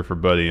 performance here for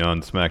Buddy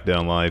on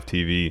SmackDown Live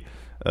TV.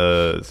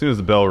 As soon as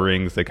the bell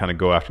rings, they kind of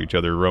go after each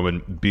other. Roman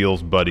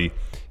beals Buddy,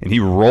 and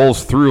he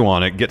rolls through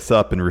on it, gets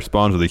up, and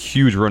responds with a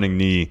huge running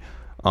knee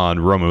on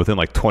Roman within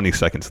like 20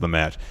 seconds of the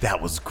match.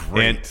 That was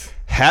great. And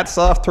hats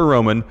off to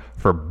Roman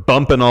for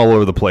bumping all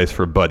over the place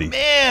for Buddy.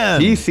 Man,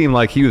 he seemed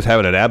like he was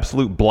having an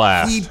absolute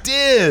blast. He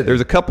did.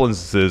 There's a couple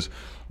instances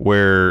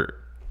where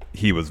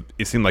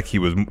it seemed like he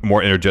was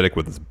more energetic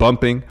with his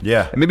bumping.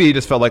 Yeah. And maybe he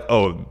just felt like,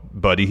 oh,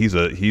 Buddy, he's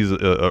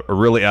a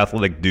really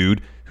athletic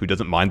dude who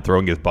doesn't mind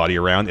throwing his body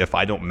around. If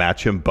I don't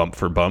match him bump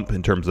for bump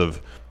in terms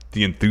of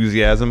the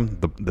enthusiasm,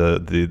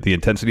 the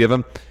intensity of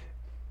him,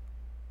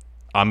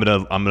 I'm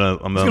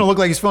gonna look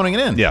like he's phoning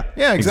it in. Yeah,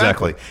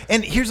 exactly.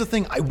 And here's the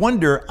thing. I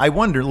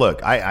wonder.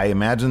 Look, I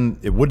imagine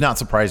it would not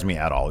surprise me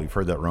at all. You've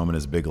heard that Roman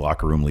is a big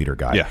locker room leader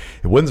guy. Yeah.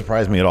 It wouldn't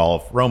surprise me at all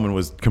if Roman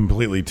was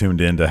completely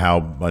tuned into how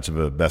much of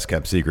a best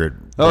kept secret.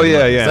 Oh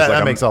yeah.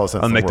 That makes all the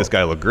sense. I'll in the make world. this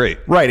guy look great.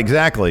 Right.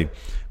 Exactly.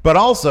 But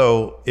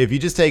also, if you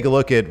just take a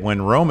look at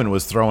when Roman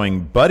was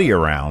throwing Buddy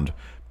around.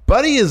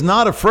 Buddy is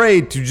not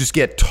afraid to just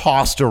get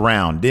tossed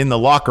around in the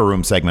locker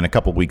room segment a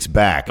couple weeks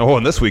back. Oh,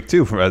 and this week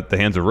too, at the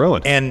hands of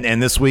Rowan.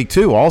 And this week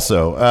too,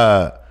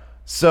 also.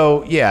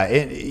 So yeah,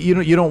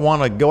 you don't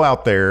want to go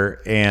out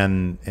there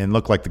and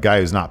look like the guy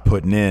who's not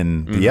putting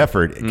in the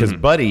effort, because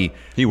Buddy,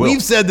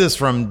 we've said this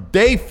from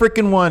day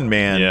freaking one,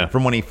 man. Yeah.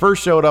 From when he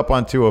first showed up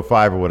on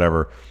 205 or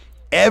whatever.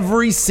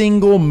 Every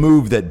single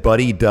move that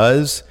Buddy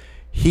does,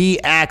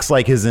 he acts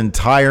like his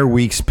entire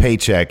week's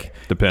paycheck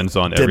depends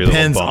on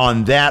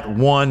that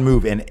one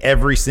move, and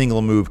every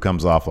single move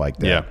comes off like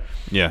that.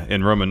 Yeah.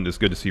 And Roman, it's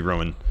good to see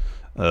Roman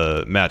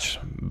match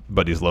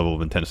Buddy's level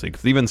of intensity,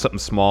 because even something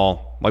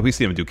small, like we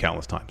see him do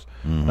countless times,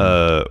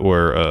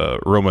 where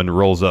Roman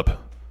rolls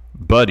up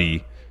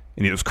Buddy,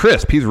 and it was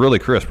crisp. He's really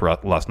crisp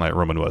last night.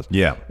 Roman was,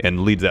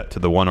 and leads that to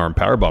the one-arm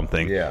powerbomb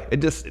thing. Yeah,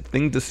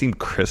 things just seemed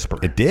crisper.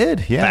 It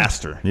did,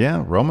 faster.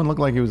 Yeah, Roman looked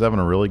like he was having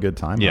a really good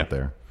time out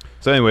there.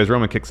 So anyways,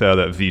 Roman kicks out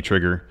of that V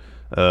trigger.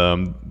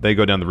 They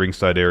go down the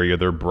ringside area.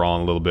 They're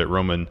brawling a little bit.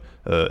 Roman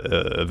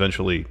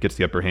eventually gets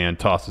the upper hand,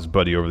 tosses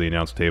Buddy over the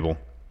announce table.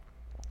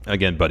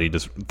 Again, Buddy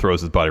just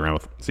throws his body around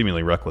with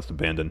seemingly reckless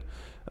abandon.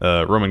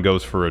 Roman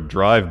goes for a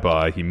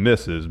drive-by. He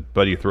misses.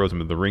 Buddy throws him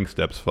to the ring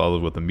steps,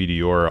 followed with a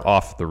Meteora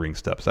off the ring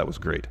steps. That was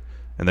great.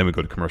 And then we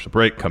go to commercial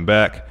break, come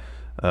back.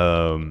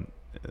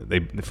 They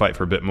fight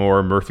for a bit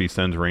more. Murphy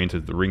sends Reigns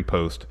to the ring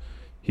post.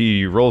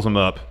 He rolls him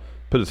up,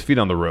 puts his feet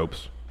on the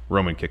ropes.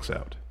 Roman kicks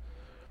out.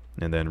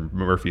 And then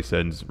Murphy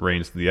sends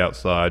Reigns to the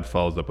outside,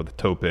 follows up with a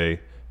tope,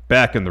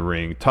 back in the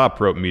ring, top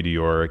rope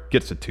Meteora,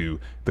 gets a 2.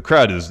 The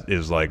crowd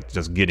is like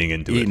just getting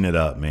into Eating it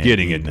up, man.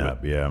 Getting into it.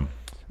 Yeah.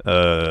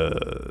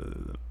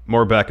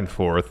 More back and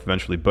forth.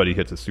 Eventually, Buddy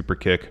hits a super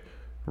kick.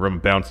 Roman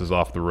bounces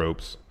off the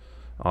ropes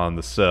on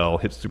the cell,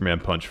 hits Superman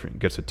punch,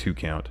 gets a 2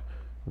 count.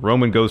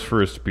 Roman goes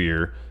for a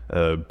spear.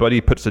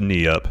 Buddy puts a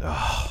knee up.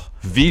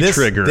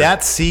 V-trigger.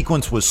 That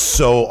sequence was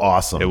so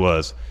awesome. It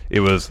was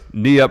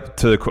knee up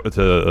to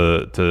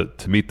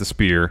meet the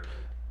spear,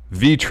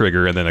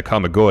 V-trigger, and then a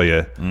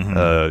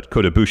Kamigoye.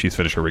 Kota Ibushi's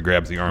finisher where he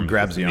grabs the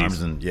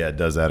arms. And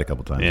does that a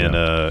couple times.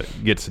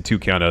 And gets a 2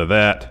 count out of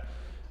that.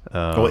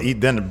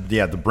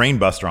 The brain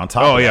buster on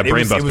top. Oh, of yeah, that.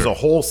 brain buster. It was a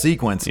whole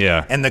sequence.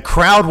 Yeah. And the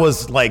crowd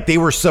was like, they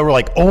were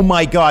like, oh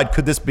my God,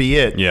 could this be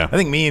it? Yeah. I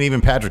think me and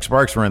even Patrick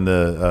Sparks were in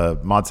the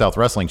Mod South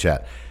Wrestling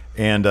chat.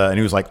 And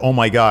he was like, oh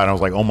my God. And I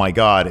was like, oh my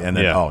God. And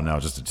then, oh no,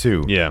 just a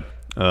 2. Yeah.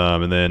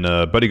 And then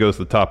Buddy goes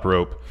to the top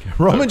rope.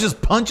 Roman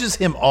just punches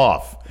him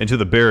off. Into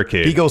the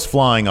barricade. He goes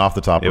flying off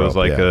the top rope. It was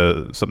like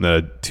something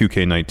that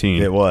 2K19.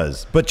 It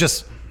was. But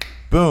just,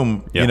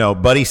 boom,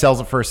 Buddy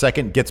sells it for a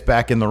second, gets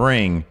back in the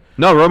ring.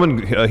 No,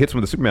 Roman hits him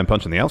with a Superman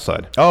punch on the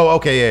outside. Oh,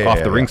 okay,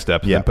 off the ring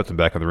steps, and then puts him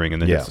back in the ring,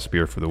 and then hits the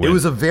spear for the win.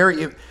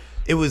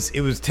 It was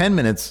it was 10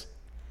 minutes,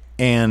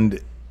 and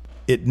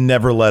it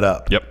never let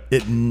up. Yep.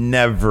 It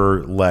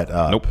never let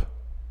up. Nope.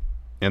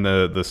 And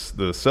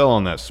the sell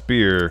on that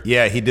spear.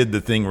 Yeah, he did the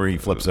thing where he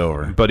flips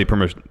over. Buddy,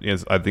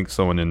 I think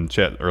someone in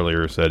chat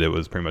earlier said it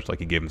was pretty much like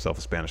he gave himself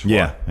a Spanish fly.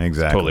 Yeah, exactly.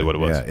 That's totally what it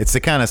was. Yeah. It's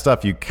the kind of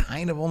stuff you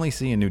kind of only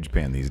see in New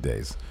Japan these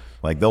days.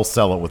 Like, they'll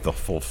sell it with the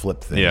full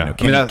flip thing. Yeah.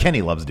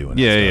 Kenny loves doing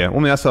it. Yeah. Well, I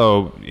mean, that's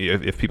how,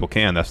 if people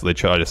can, that's how they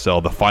try to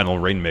sell the final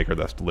Rainmaker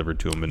that's delivered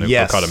to them in a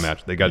Okada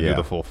match. They got to do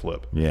the full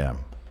flip. Yeah.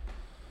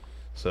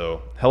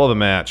 So, hell of a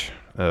match.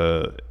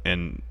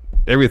 And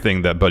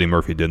everything that Buddy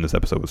Murphy did in this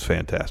episode was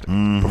fantastic.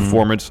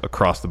 Performance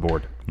across the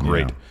board.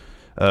 Great.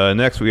 Yeah.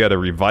 Next, we had a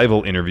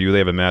Revival interview. They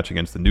have a match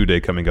against the New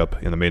Day coming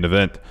up in the main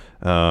event.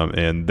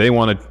 And they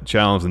want to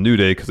challenge the New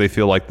Day because they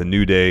feel like the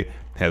New Day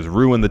has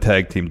ruined the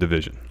tag team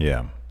division.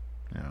 Yeah.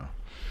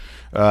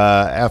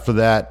 After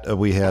that,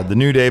 we had the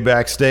New Day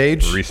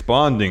backstage.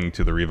 Responding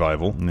to the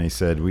Revival. And they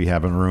said, we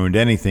haven't ruined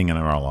anything in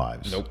our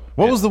lives. Nope.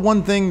 What was the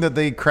one thing that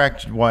they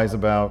cracked wise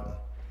about?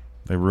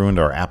 They ruined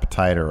our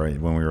appetite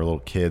when we were little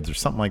kids or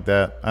something like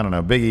that. I don't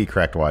know. Big E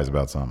cracked wise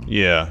about something.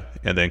 Yeah.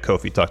 And then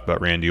Kofi talked about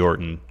Randy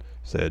Orton.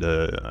 Said,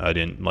 I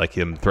didn't like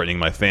him threatening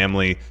my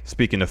family.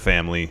 Speaking of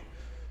family,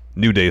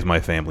 New Day's my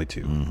family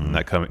too. And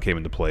that came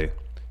into play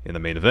in the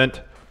main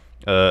event.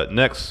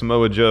 Next,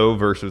 Samoa Joe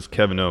versus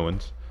Kevin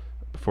Owens.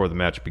 Before the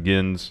match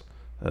begins,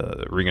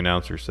 the ring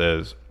announcer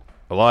says,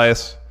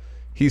 Elias,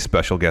 he's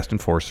special guest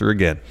enforcer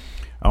again.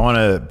 I want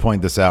to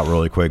point this out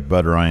really quick.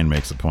 Bud Ryan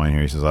makes a point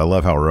here. He says, I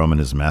love how Roman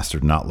has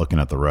mastered not looking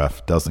at the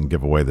ref, doesn't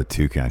give away the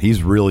 2 count.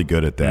 He's really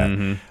good at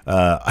that.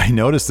 I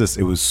noticed this.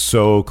 It was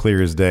so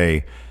clear as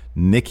day.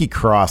 Nikki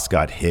Cross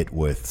got hit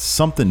with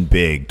something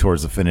big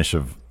towards the finish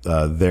of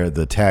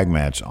the tag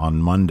match on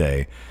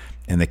Monday,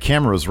 and the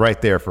camera was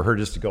right there for her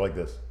just to go like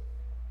this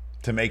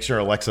to make sure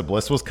Alexa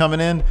Bliss was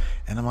coming in.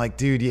 And I'm like,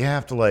 dude, you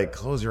have to like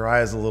close your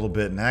eyes a little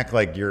bit and act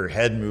like your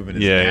head movement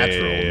is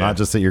natural, not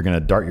just that you're going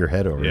to dart your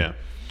head over. Yeah.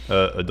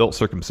 Adult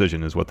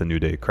circumcision is what the New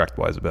Day cracked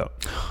wise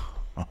about.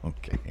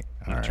 Okay.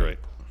 That's right.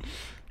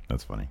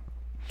 That's funny.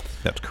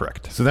 That's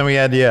correct. So then we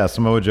had,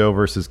 Samoa Joe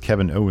versus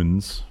Kevin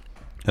Owens.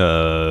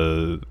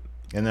 And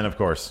then, of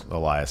course,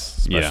 Elias,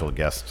 special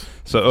guest.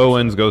 So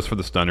Owens goes for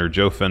the stunner.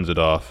 Joe fends it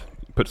off,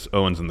 puts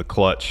Owens in the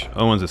clutch.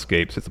 Owens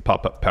escapes, hits a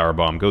pop-up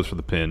powerbomb, goes for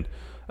the pin.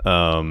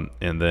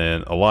 And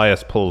then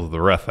Elias pulls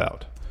the ref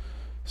out.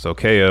 So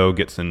KO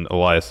gets in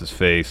Elias's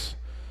face.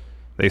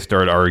 They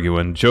start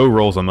arguing. Joe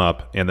rolls him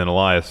up, and then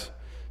Elias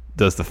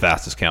does the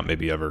fastest count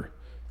maybe ever.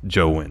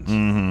 Joe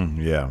wins.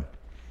 Yeah.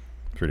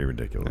 Pretty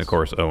ridiculous. And of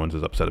course, Owens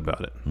is upset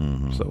about it.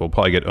 So we'll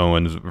probably get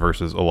Owens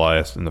versus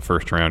Elias in the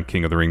first round,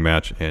 King of the Ring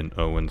match, and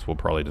Owens will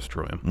probably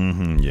destroy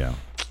him. Yeah.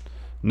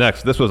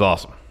 Next, this was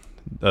awesome.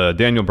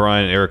 Daniel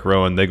Bryan and Eric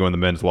Rowan, they go in the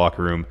men's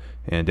locker room,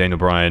 and Daniel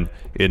Bryan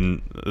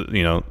in,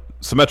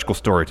 symmetrical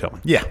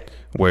storytelling. Yeah.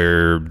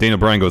 Where Daniel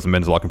Bryan goes in the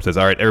men's locker room and says,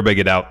 all right, everybody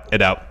get out.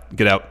 Get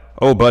out.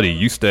 Oh, buddy,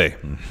 you stay.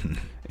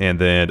 And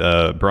then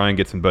Bryan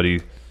gets in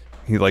Buddy.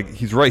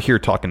 He's right here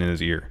talking in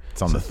his ear.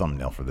 It's on the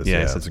thumbnail for this.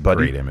 Yeah, it's a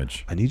great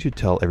image. I need you to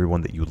tell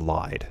everyone that you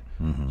lied.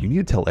 You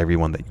need to tell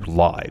everyone that you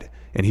lied.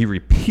 And he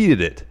repeated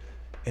it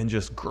and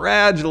just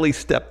gradually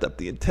stepped up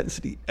the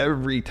intensity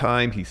every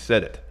time he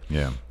said it.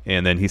 Yeah.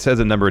 And then he says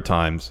it a number of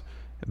times.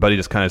 Buddy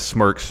just kind of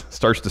smirks,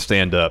 starts to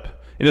stand up.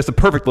 And it's a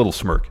perfect little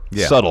smirk.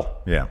 Yeah. Subtle.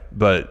 Yeah.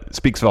 But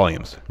speaks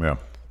volumes. Yeah.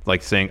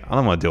 Like saying, I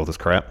don't want to deal with this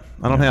crap.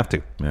 I don't have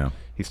to. Yeah.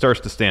 He starts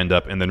to stand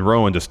up, and then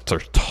Rowan just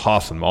starts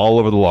tossing him all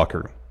over the locker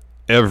room.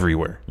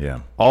 Everywhere. Yeah.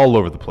 All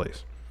over the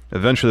place.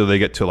 Eventually, they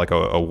get to like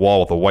a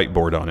wall with a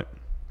whiteboard on it.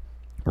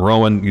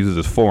 Rowan uses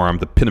his forearm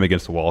to pin him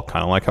against the wall,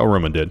 kind of like how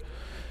Roman did.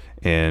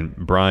 And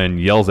Bryan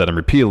yells at him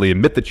repeatedly,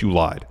 admit that you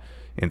lied.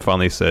 And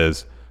finally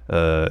says,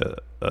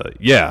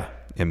 yeah.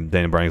 And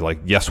Daniel Bryan's like,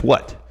 yes,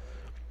 what?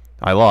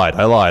 I lied.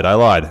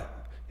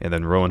 And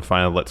then Rowan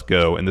finally lets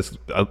go. And this,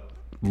 I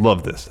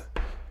love this.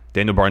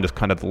 Daniel Bryan just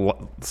kind of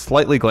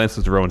slightly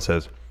glances to Rowan and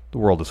says, the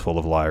world is full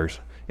of liars.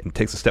 and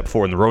takes a step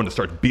forward, and Rowan just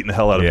starts beating the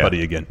hell out of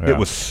Buddy again. It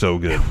was so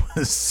good.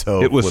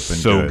 It was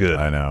so good.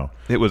 I know.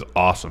 It was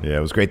awesome. Yeah,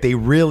 it was great. They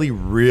really,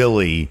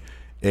 really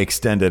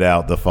extended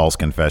out the false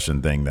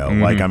confession thing, though.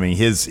 Like, I mean,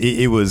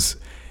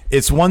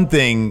 it's one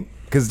thing,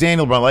 because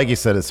Daniel Bryan, like you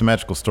said, it's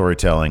symmetrical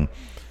storytelling,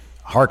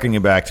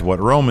 harkening back to what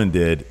Roman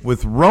did.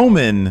 With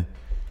Roman,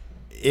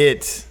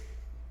 it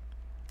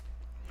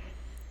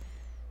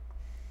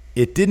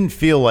didn't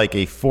feel like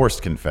a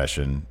forced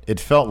confession. It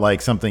felt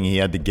like something he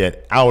had to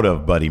get out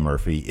of Buddy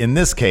Murphy. In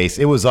this case,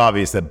 it was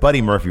obvious that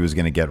Buddy Murphy was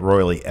going to get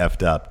royally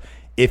effed up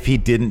if he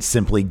didn't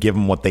simply give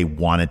them what they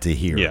wanted to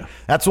hear. Yeah.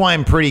 That's why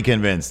I'm pretty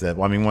convinced that,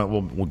 I mean,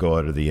 we'll go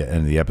out to the end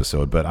of the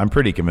episode, but I'm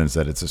pretty convinced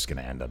that it's just going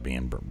to end up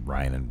being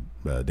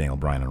Daniel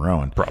Bryan and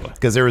Rowan. Probably.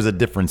 Because there was a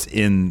difference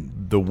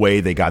in the way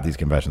they got these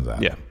confessions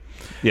out. Yeah.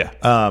 Yeah.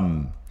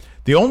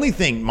 My only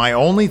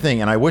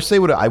thing, and I wish they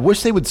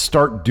would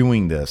start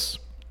doing this.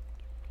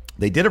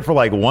 They did it for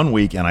like 1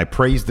 week, and I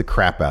praised the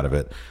crap out of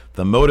it.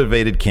 The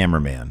motivated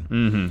cameraman.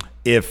 Mm-hmm.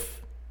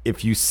 If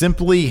you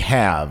simply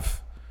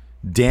have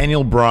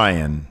Daniel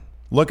Bryan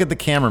look at the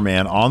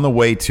cameraman on the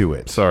way to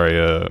it. Sorry,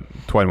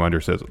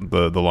 Twinewinder says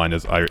the line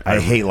is, I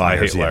hate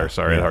liars. I hate liars. Yeah.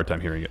 Sorry, I had a hard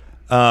time hearing it.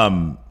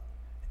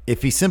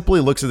 If he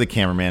simply looks at the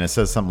cameraman and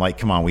says something like,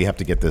 come on, we have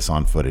to get this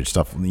on footage,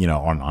 stuff,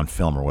 on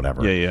film or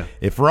whatever. Yeah.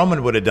 If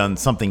Roman would have done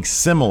something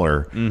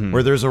similar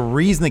where there's a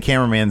reason the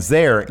cameraman's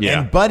there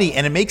and Buddy,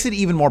 and it makes it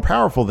even more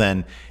powerful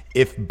then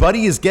if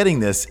Buddy is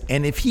getting this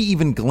and if he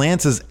even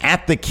glances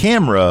at the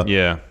camera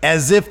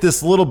as if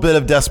this little bit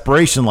of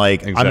desperation,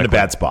 like, I'm in a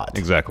bad spot.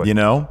 Exactly.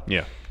 Yeah.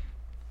 Yeah,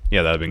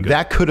 that would have been good.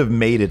 That could have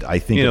made it, I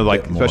think,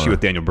 like, especially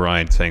with Daniel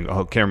Bryan saying,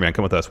 oh, cameraman,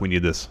 come with us. We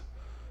need this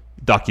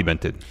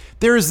documented.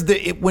 I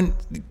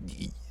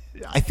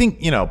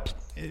think,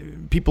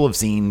 people have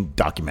seen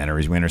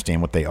documentaries. We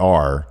understand what they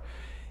are.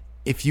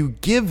 If you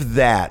give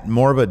that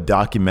more of a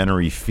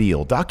documentary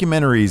feel,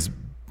 documentaries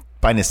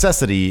by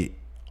necessity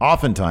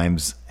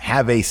oftentimes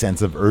have a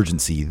sense of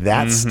urgency.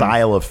 That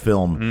style of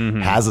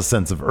film has a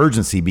sense of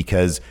urgency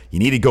because you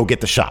need to go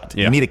get the shot.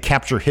 You need to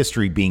capture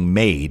history being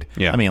made.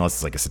 I mean, unless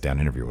it's like a sit-down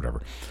interview or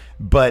whatever.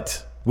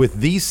 But with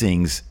these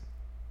things,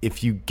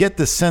 if you get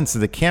the sense that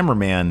the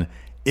cameraman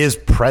is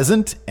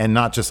present and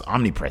not just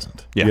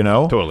omnipresent,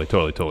 Totally.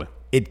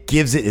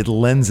 It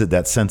lends it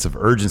that sense of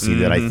urgency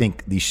that I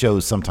think these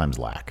shows sometimes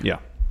lack. Yeah.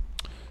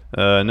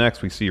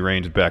 Next, we see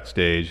Reigns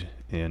backstage,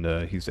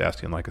 and he's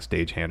asking like a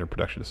stagehand or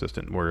production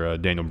assistant where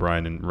Daniel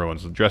Bryan and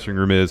Rowan's dressing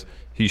room is.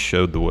 He's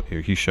shown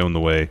the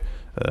way.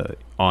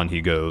 On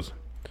he goes.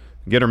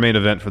 Get our main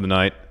event for the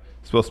night.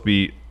 It's supposed to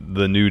be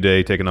the New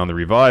Day taking on the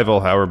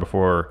Revival. However,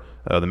 before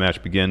the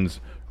match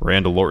begins,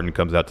 Randall Orton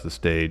comes out to the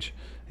stage,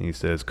 and he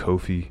says,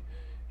 Kofi,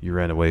 you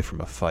ran away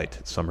from a fight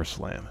at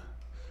SummerSlam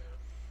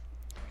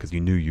because you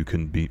knew you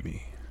couldn't beat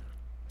me.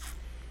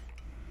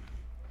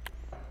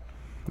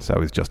 That's how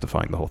he's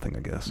justifying the whole thing, I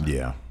guess.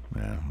 Yeah.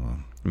 Well,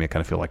 I mean, I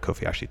kind of feel like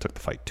Kofi actually took the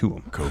fight to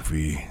him.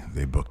 Kofi,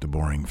 they booked a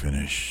boring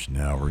finish.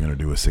 Now we're going to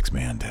do a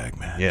 6-man tag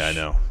match. Yeah, I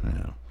know.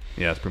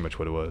 Yeah, that's pretty much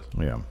what it was.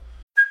 Yeah.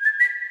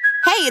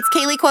 Hey, it's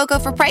Kaylee Cuoco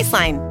for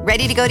Priceline.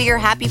 Ready to go to your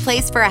happy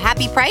place for a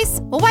happy price?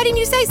 Well, why didn't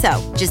you say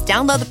so? Just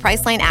download the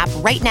Priceline app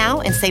right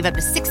now and save up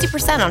to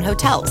 60% on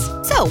hotels.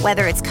 So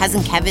whether it's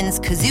Cousin Kevin's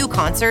Kazoo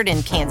Concert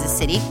in Kansas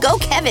City, go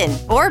Kevin,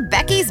 or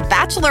Becky's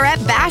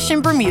Bachelorette Bash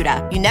in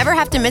Bermuda, you never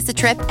have to miss a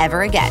trip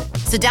ever again.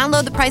 So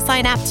download the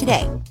Priceline app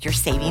today. Your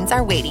savings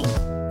are waiting.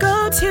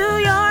 Go to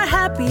your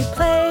happy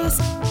place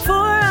for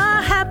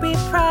a happy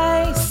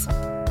price.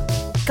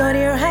 Go to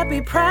your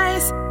happy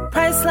price,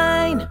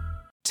 Priceline.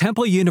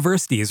 Temple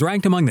University is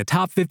ranked among the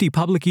top 50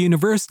 public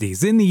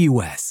universities in the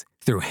U.S.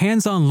 Through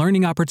hands-on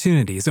learning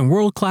opportunities and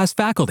world-class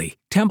faculty,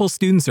 Temple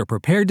students are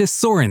prepared to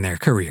soar in their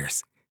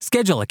careers.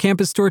 Schedule a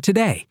campus tour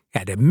today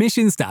at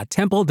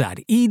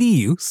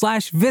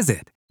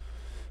admissions.temple.edu/visit.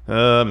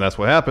 That's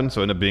what happened.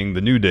 So it ended up being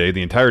the New Day,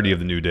 the entirety of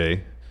the New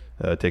Day,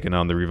 taking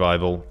on the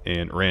Revival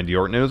and Randy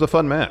Orton. It was a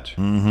fun match.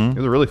 It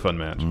was a really fun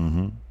match.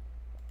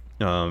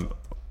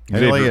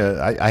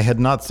 I had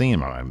not seen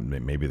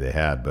them. Maybe they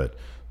had, but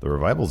the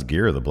Revival's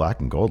gear, the black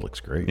and gold, looks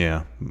great.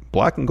 Yeah,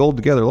 black and gold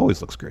together always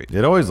looks great.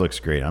 It always looks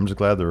great. I'm just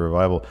glad the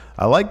Revival.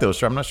 I like those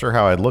shirts. I'm not sure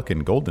how I'd look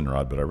in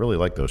Goldenrod, but I really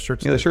like those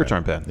shirts. Yeah, the shirts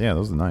aren't bad. Yeah,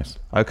 those are nice.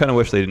 I kind of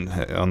wish they didn't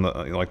on the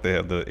like they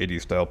have the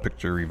 80s style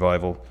picture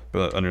Revival,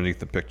 but underneath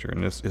the picture,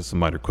 and this is a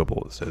minor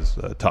quibble. It says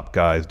top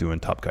guys doing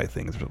top guy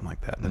things or something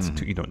like that. And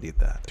that's you don't need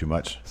that. Too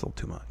much. It's a little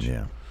too much.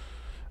 Yeah.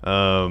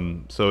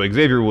 So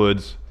Xavier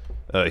Woods,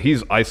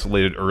 he's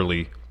isolated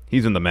early.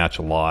 He's in the match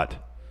a lot.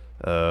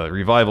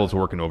 Revival's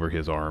working over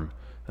his arm.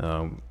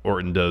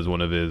 Orton does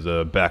one of his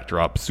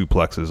backdrop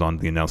suplexes on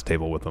the announce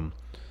table with him.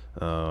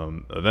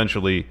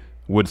 Eventually,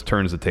 Woods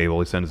turns the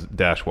table. He sends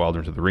Dash Wilder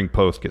into the ring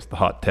post, gets the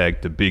hot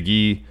tag to Big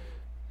E.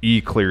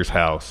 E clears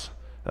house.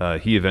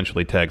 He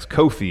eventually tags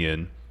Kofi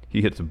in.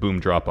 He hits a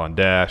boom drop on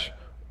Dash.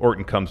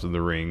 Orton comes to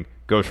the ring,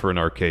 goes for an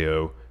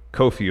RKO.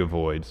 Kofi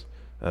avoids.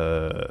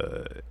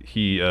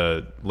 He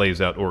lays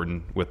out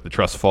Orton with the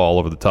trust fall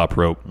over the top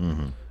rope.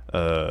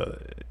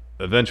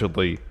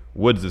 Eventually,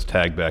 Woods is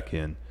tagged back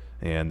in.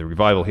 and the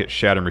Revival hit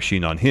Shatter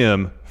Machine on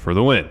him for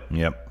the win.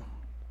 Yep.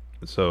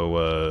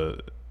 So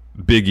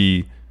Big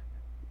E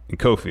and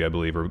Kofi, I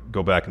believe,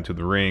 go back into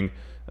the ring.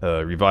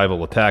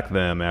 Revival attack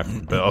them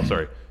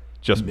after.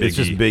 Just Big E. It's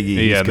just Big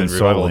E. Yeah, He's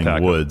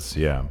consoling Woods.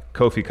 Yeah.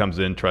 Kofi comes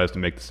in, tries to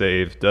make the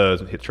save,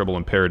 hit Trouble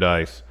in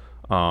Paradise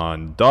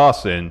on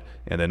Dawson,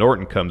 and then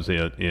Orton comes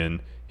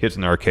in, hits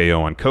an RKO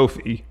on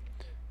Kofi,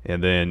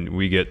 and then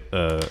we get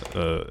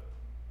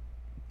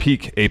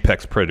peak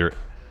Apex Predator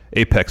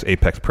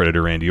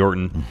Randy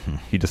Orton. Mm-hmm.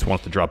 He just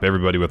wants to drop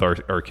everybody with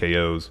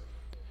RKOs.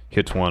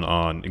 Hits one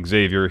on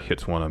Xavier,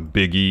 hits one on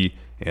Big E,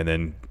 and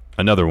then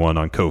another one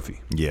on Kofi.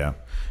 Yeah.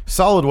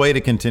 Solid way to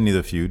continue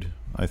the feud,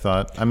 I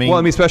thought.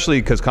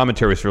 Especially because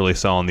commentary is really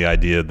selling the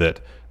idea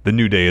that the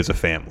New Day is a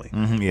family.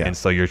 Mm-hmm, yeah. And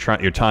so you're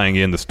tying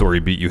in the story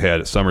beat you had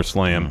at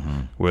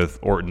SummerSlam with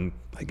Orton,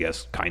 I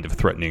guess, kind of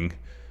threatening,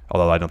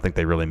 although I don't think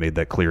they really made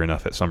that clear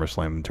enough at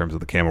SummerSlam in terms of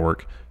the camera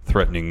work,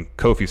 threatening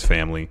Kofi's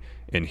family,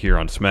 and here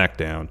on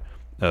SmackDown,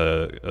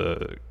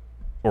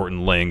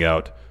 Orton laying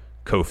out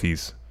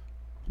Kofi's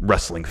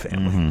wrestling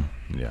family.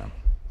 Mm-hmm.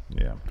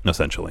 Yeah.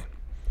 Essentially.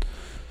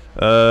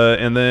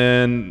 And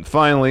then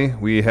finally,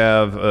 we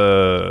have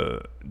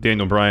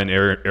Daniel Bryan,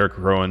 Eric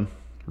Rowan,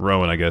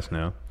 I guess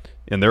now,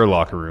 in their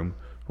locker room.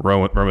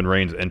 Roman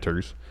Reigns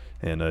enters,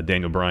 and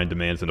Daniel Bryan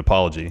demands an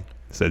apology.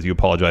 Says, you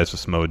apologize to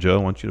Samoa Joe.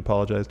 I want you to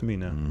apologize to me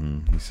now.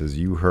 Mm-hmm. He says,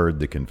 you heard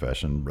the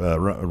confession.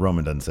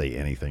 Roman doesn't say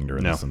anything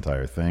during this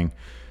entire thing.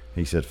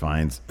 He said,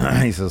 fine.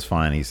 He says,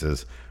 fine. He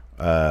says,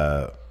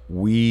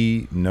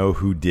 we know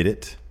who did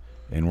it.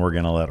 And we're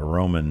going to let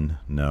Roman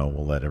know.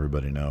 We'll let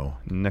everybody know.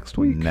 Next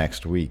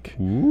week.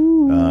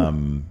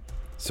 Ooh.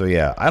 So,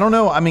 yeah. I don't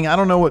know. I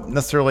don't know what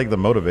necessarily the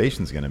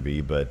motivation's going to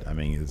be, but,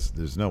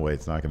 there's no way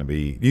it's not going to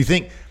be. Do you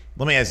think,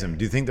 let me ask him,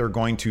 do you think they're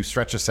going to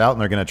stretch us out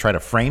and they're going to try to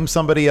frame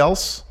somebody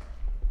else?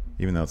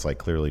 Even though it's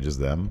clearly just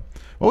them.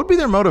 What would be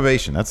their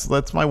motivation?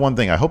 That's my one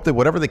thing. I hope that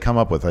whatever they come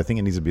up with, I think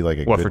it needs to be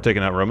for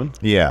taking out Roman?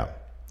 Yeah.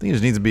 I think it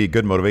just needs to be a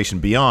good motivation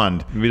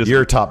beyond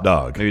your top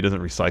dog. Maybe he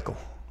doesn't recycle.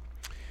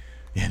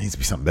 Yeah, it needs to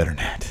be something better than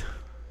that.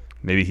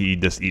 Maybe he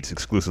just eats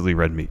exclusively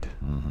red meat.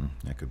 Mm-hmm.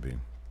 That could be.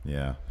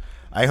 Yeah.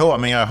 I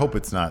hope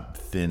it's not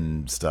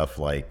thin stuff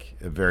like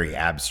a very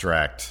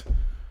abstract,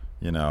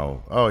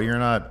 oh, you're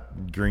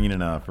not green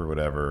enough or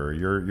whatever.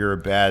 You're a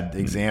bad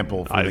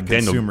example for the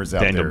consumers out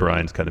there. Daniel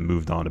Bryan's kind of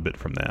moved on a bit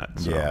from that.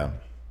 So. Yeah.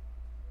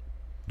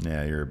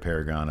 Yeah, you're a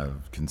paragon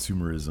of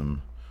consumerism.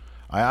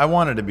 I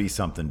want it to be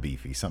something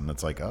beefy, something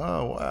that's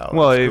oh, wow.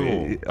 Well,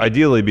 cool.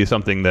 Ideally it'd be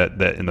something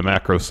that in the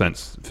macro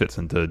sense fits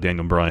into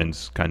Daniel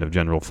Bryan's kind of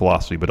general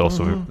philosophy, but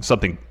also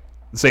something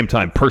at the same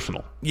time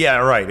personal. Yeah,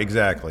 right,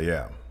 exactly,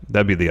 yeah.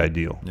 That'd be the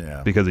ideal.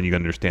 Yeah. Because then you can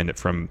understand it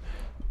from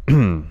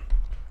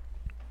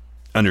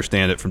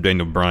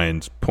Daniel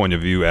Bryan's point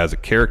of view as a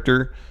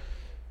character,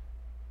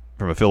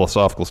 from a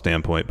philosophical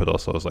standpoint, but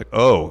also it's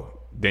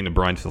Daniel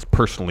Bryan feels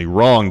personally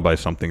wronged by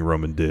something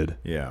Roman did.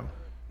 Yeah.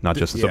 Not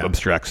just in some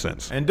abstract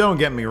sense. And don't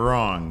get me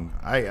wrong,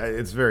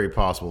 it's very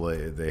possible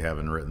they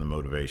haven't written the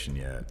motivation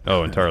yet.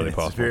 Oh, entirely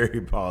possible. It's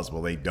very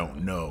possible they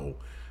don't know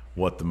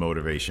what the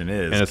motivation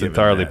is. And it's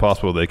entirely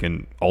possible they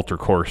can alter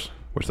course,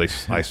 which they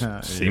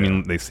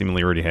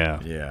seemingly already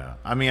have. Yeah.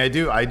 I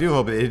do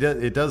hope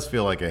it does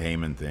feel like a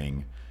Heyman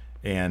thing.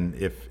 And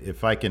if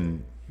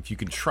you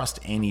can trust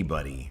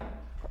anybody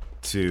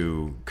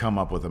to come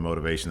up with a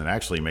motivation that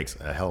actually makes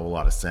a hell of a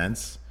lot of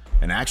sense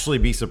and actually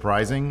be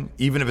surprising,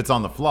 even if it's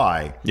on the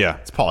fly. Yeah,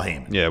 it's Paul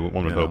Heyman. Yeah,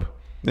 one would hope.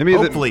 Maybe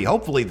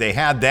hopefully they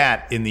had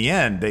that in the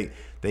end.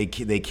 They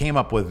came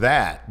up with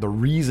that, the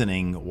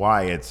reasoning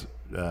why it's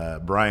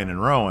Bryan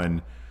and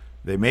Rowan.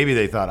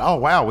 They thought, oh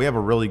wow, we have a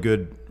really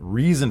good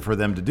reason for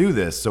them to do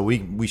this, so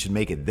we should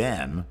make it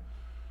them.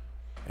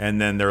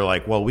 And then they're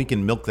like, well, we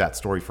can milk that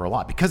story for a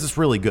lot because it's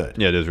really good.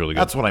 Yeah, it is really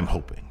good. That's what I'm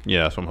hoping.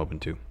 Yeah, that's what I'm hoping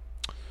too.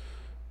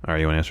 All right,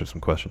 you want to answer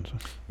some questions?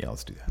 Yeah,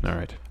 let's do that. All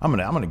right. I'm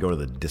gonna go to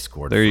the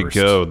Discord There first.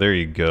 There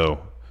you go.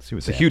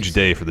 It's a huge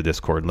day for the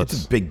Discord.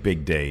 It's a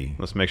big day.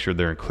 Let's make sure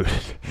they're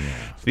included.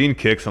 Yeah. Fiend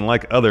Kicks,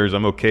 unlike others,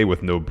 I'm okay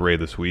with no Bray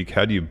this week.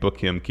 How do you book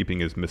him keeping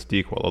his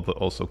mystique while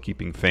also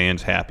keeping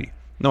fans happy?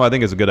 No, I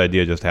think it's a good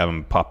idea just to have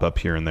him pop up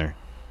here and there.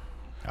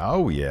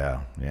 Oh,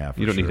 yeah. Yeah,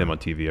 you don't need him on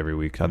TV every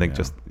week. I think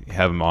just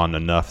have him on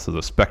enough so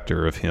the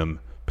specter of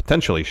him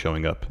potentially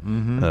showing up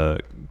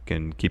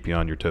can keep you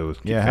on your toes.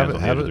 Keep fans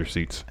on the edge of their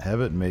seats.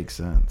 Have it make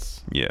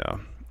sense. Yeah.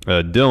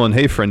 Dylan,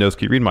 hey, friendos,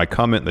 can you read my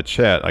comment in the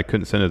chat? I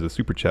couldn't send it as a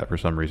super chat for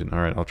some reason. All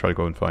right, I'll try to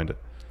go and find it.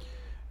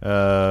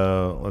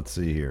 Let's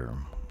see here.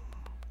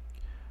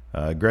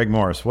 Greg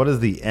Morris, what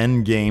is the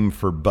end game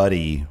for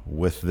Buddy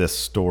with this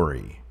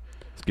story?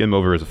 Let's get him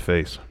over as a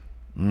face.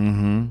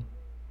 Mm-hmm.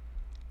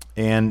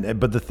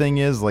 But the thing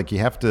is, like, you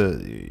got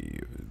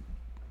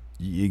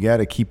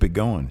to keep it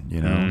going.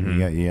 You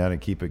know, you got to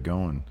keep it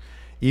going.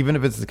 Even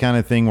if it's the kind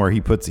of thing where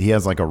he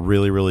has like a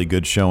really, really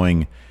good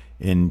showing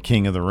in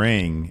King of the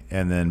Ring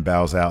and then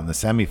bows out in the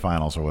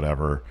semifinals or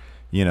whatever.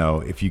 You know,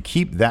 if you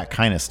keep that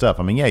kind of stuff,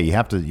 I mean, yeah, you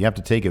have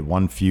to take it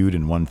one feud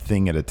and one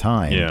thing at a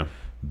time. Yeah.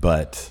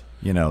 But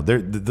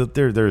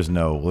There's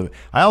no.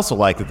 I also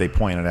like that they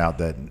pointed out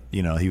that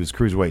he was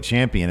cruiserweight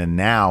champion, and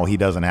now he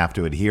doesn't have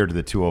to adhere to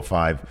the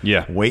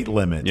 205 weight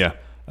limit. Yeah.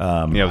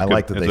 I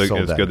like that they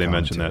sold that. It's good they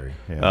mentioned that.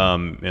 Yeah.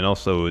 And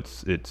also,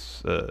 it's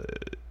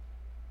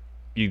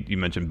you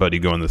mentioned Buddy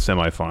going to the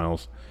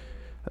semifinals.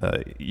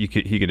 He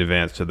could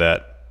advance to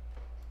that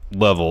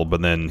level,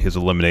 but then his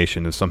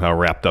elimination is somehow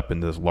wrapped up in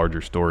this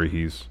larger story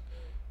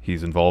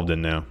he's involved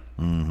in now.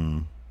 Mm-hmm.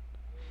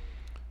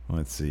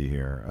 Let's see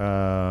here.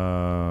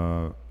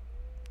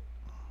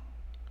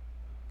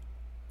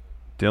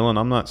 Dylan,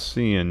 I'm not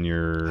seeing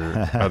your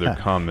other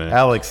comment.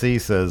 Alex C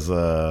says,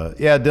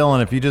 "Yeah,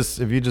 Dylan, if you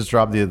just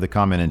drop the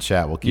comment in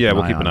chat, we'll keep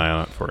an eye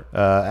on it for it."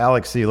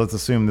 Alex C, let's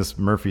assume this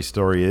Murphy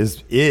story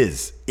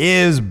is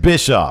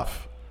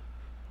Bischoff.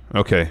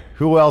 Okay.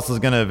 Who else is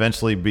going to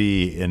eventually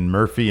be in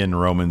Murphy and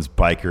Roman's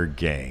biker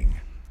gang?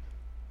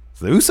 It's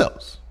the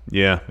Usos.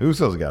 Yeah,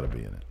 Usos got to be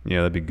in it. Yeah,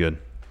 that'd be good.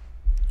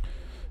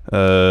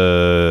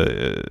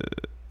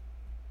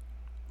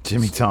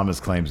 Jimmy Thomas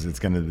claims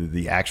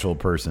the actual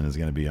person is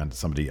going to be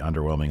somebody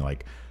underwhelming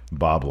like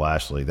Bob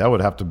Lashley. That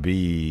would have to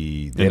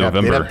be in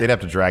November. They'd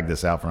have to drag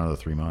this out for another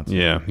 3 months.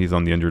 Yeah, he's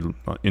on the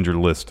injured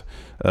list.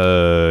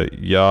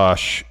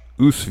 Yash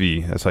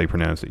Usvi, that's how you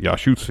pronounce it.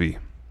 Yashusvi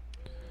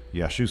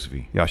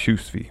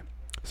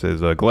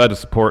says, glad to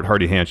support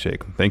Hearty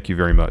Handshake. Thank you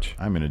very much.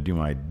 I'm going to do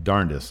my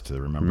darndest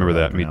to remember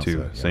that. Me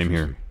too. Same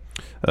here.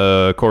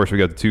 Of course, we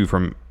got the two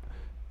from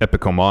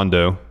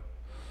Epicomondo.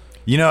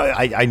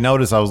 I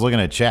noticed. I was looking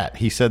at chat.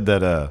 He said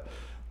that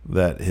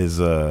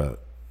his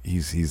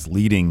he's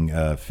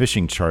leading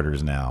fishing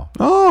charters now.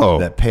 Oh,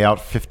 that pay out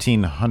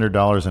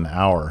 $1,500 an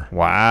hour.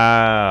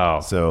 Wow.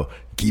 So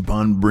keep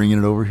on bringing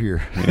it over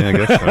here. Yeah, I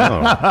guess so.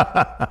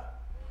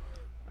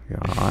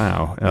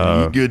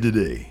 Wow. Eat good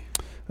today.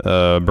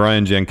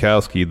 Brian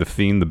Jankowski, the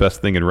Fiend, the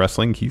best thing in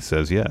wrestling. He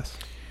says yes.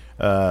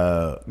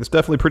 It's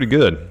definitely pretty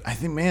good. I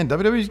think, man,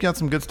 WWE's got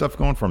some good stuff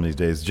going for them these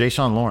days. Jay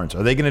Sean Lawrence.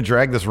 Are they going to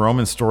drag this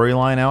Roman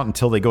storyline out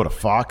until they go to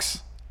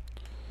Fox?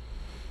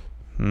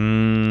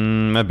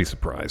 I'd be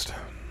surprised.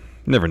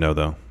 Never know,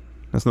 though.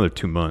 That's another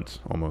 2 months,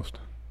 almost.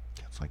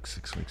 It's like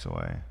 6 weeks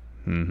away.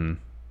 Mm-hmm.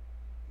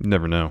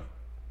 Never know.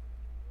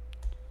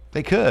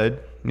 They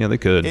could. Yeah, they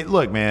could.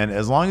 Look, man,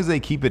 as long as they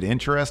keep it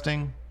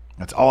interesting,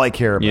 that's all I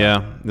care about.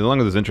 Yeah, as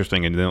long as it's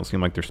interesting and they don't seem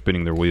like they're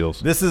spinning their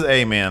wheels. This is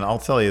man, I'll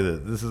tell you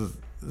that this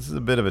is a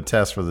bit of a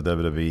test for the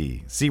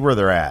WWE. See where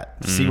they're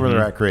at. See where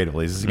they're at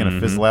creatively. Is this going to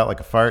fizzle out like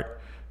a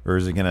fart, or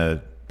is it going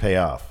to pay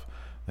off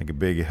like a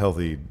big,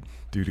 healthy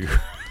doo-doo?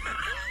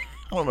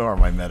 I don't know where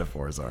my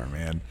metaphors are,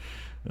 man.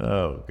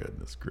 Oh,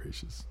 goodness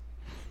gracious.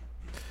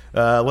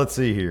 Let's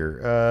see here.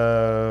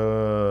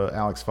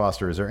 Alex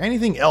Foster, is there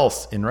anything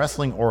else in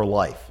wrestling or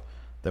life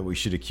that we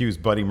should accuse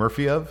Buddy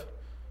Murphy of?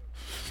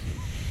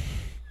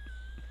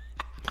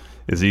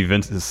 Is he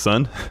Vince's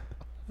son?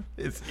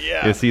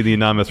 Yeah. Is he the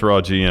anonymous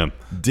Raw GM?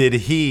 Did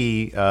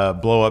he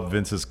blow up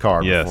Vince's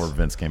car before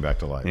Vince came back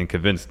to life? And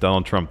convinced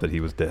Donald Trump that he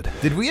was dead.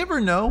 Did we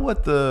ever know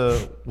what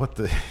the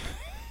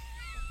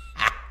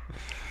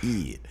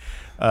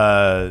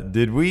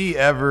did we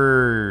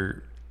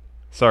ever...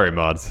 Sorry,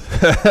 mods.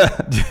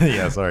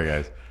 Yeah, sorry,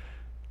 guys.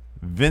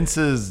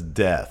 Vince's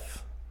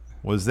death.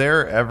 Was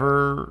there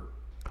ever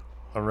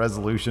a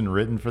resolution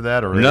written for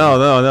that? Or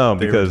no,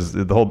 because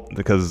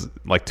because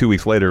like 2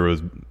 weeks later it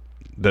was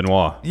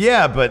Benoit.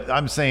 Yeah, but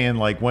I'm saying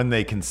like when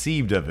they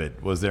conceived of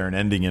it, was there an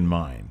ending in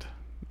mind?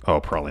 Oh,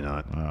 probably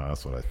not. Oh,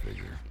 that's what I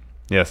figured.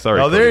 Yeah, sorry.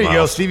 Oh, there you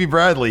go, Stevie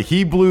Bradley.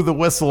 He blew the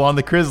whistle on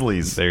the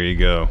Grizzlies. There you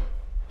go.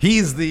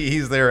 He's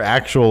their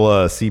actual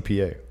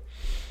CPA.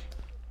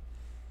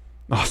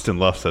 Austin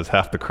Luff says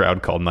half the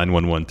crowd called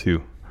 911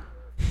 too.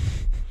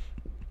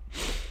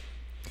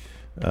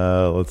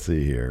 Let's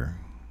see here.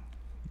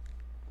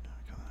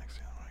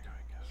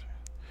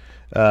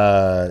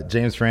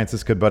 James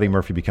Francis, could Buddy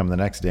Murphy become the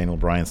next Daniel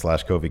Bryan /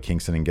 Kofi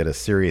Kingston and get a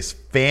serious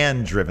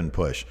fan-driven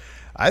push?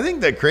 I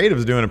think that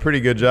creative's doing a pretty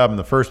good job in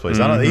the first place.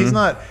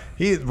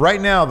 He's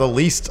right now the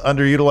least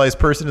underutilized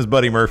person is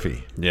Buddy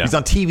Murphy. Yeah. He's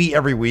on TV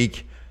every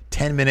week.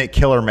 10-minute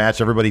killer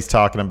match everybody's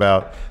talking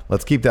about.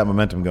 Let's keep that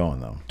momentum going,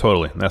 though.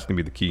 Totally. That's going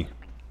to be the key.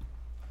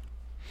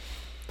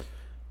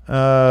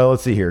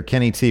 Let's see here.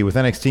 Kenny T, with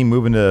NXT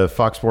moving to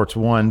Fox Sports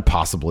 1,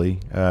 possibly.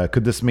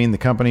 Could this mean the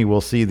company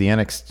will see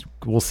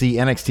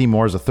NXT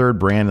more as a third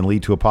brand and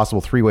lead to a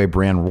possible three-way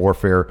brand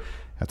warfare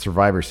at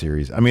Survivor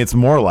Series? I mean, it's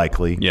more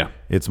likely. Yeah.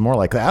 It's more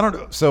likely. I don't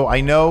know. So I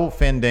know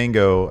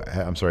Breezango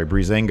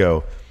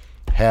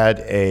had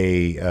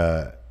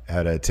a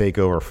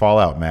TakeOver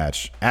Fallout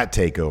match at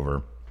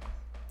TakeOver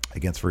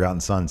against Forgotten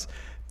Sons.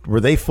 Were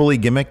they fully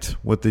gimmicked?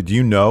 Do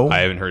you know? I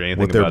haven't heard anything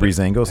with their about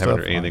Breezango it. stuff. I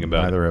haven't heard anything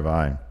about Neither have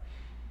I.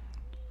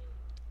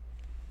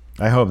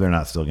 I hope they're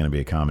not still going to be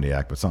a comedy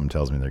act, but something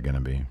tells me they're going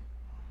to be.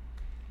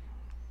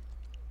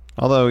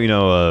 Although,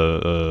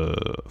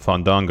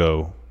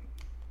 Fandango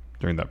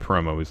during that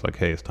promo was like,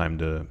 hey, it's time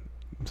to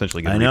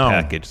essentially get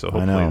repackaged, so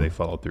hopefully they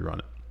follow through on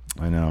it.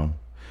 I know.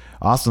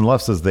 Austin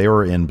Luff says they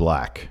were in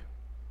black.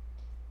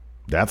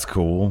 That's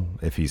cool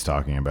if he's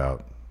talking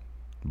about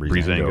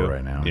Breezango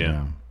right now.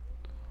 Yeah.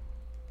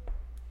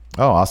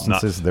 Oh, Austin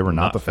says they were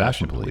not the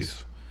Fashion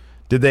Police.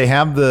 Did they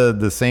have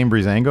the same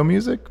Breezango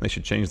music? They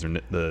should change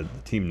the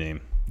team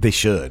name. They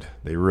should.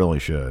 They really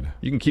should.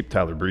 You can keep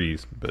Tyler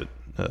Breeze, but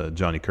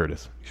Johnny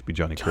Curtis. You should be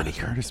Johnny Curtis.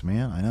 Johnny Curtis,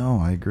 man. I know.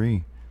 I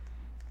agree.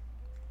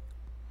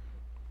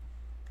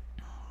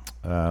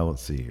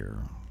 Let's see here.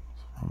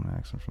 Roman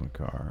accent from the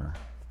car.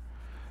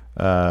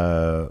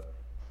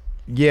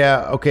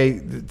 Yeah,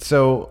 okay.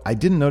 So I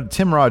didn't know.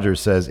 Tim Rogers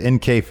says, in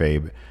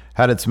kayfabe,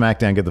 how did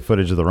SmackDown get the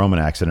footage of the Roman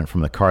accident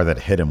from the car that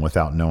hit him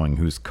without knowing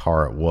whose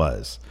car it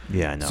was?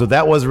 Yeah, I know. So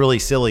that was really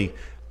silly.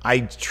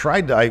 I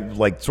tried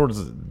to, sort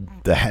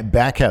of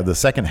the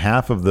second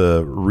half of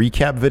the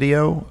recap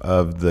video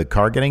of the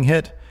car getting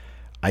hit.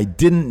 I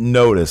didn't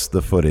notice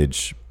the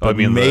footage. But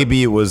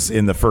maybe it was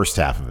in the first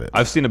half of it.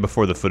 I've seen it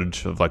before, the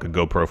footage of like a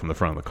GoPro from the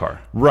front of the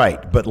car.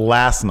 Right, but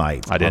last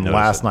night, I didn't on notice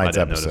last it. I night's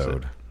didn't notice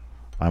episode, it.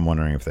 I'm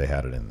wondering if they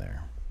had it in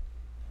there.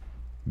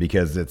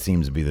 Because it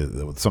seems to be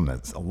something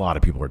that a lot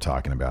of people are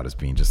talking about as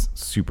being just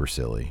super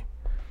silly.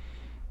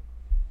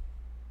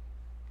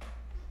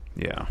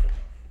 Yeah.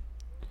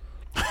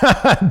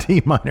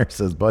 D Minor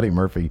says Buddy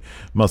Murphy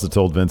must have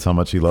told Vince how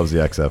much he loves the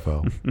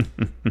XFL.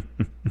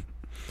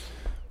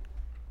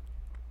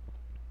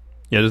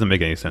 Yeah, it doesn't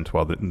make any sense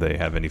while they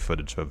have any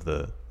footage of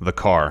the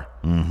car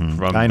Mm-hmm.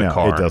 from I know, the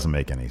car. it doesn't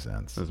make any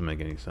sense. Doesn't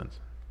make any sense.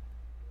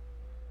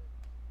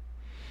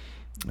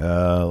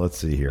 Let's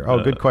see here.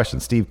 Oh, good question.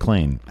 Steve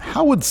Klein.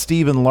 How would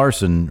Steven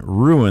Larson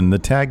ruin the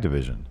tag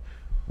division?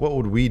 What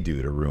would we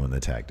do to ruin the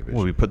tag division?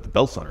 Well, we put the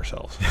belts on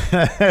ourselves.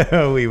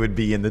 We would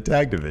be in the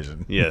tag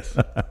division. Yes.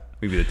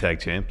 We'd be the tag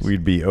champs.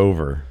 We'd be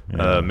over.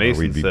 Yeah,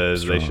 Mason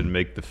says they should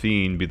make The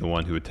Fiend be the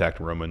one who attacked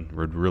Roman.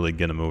 Would really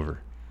get him over.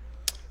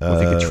 If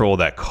he control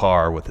that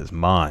car with his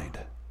mind.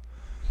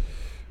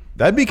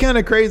 That'd be kind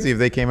of crazy if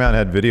they came out and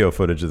had video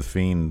footage of the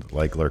Fiend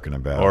lurking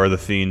about. Or the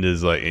Fiend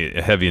is like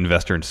a heavy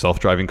investor in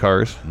self-driving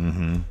cars,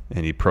 and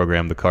he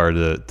programmed the car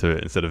to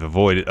instead of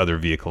avoid other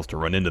vehicles to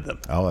run into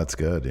them. Oh, that's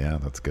good. Yeah,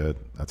 that's good.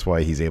 That's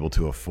why he's able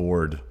to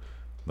afford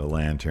the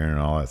lantern and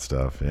all that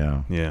stuff.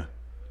 Yeah. Yeah.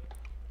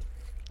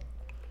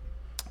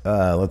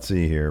 Let's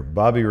see here.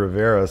 Bobby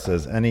Rivera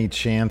says, any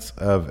chance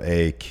of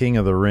a King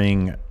of the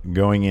Ring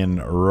going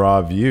in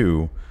Raw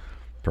view?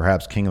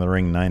 Perhaps King of the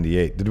Ring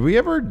 98. Did we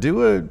ever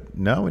do a...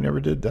 No, we never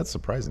did. That's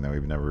surprising that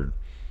we've never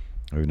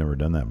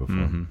done that before.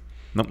 Mm-hmm.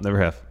 Nope, never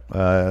have.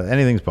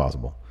 Anything's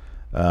possible.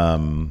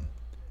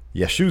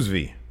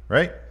 Yashuzvi,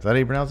 right? Is that how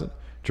you pronounce it?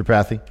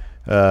 Tripathi.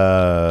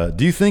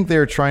 Do you think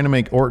they're trying to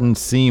make Orton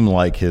seem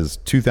like his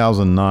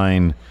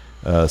 2009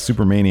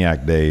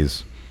 Supermaniac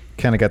days?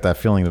 Kind of got that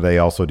feeling today.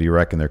 Also, do you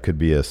reckon there could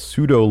be a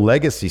pseudo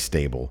legacy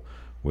stable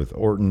with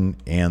Orton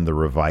and the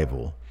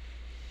Revival?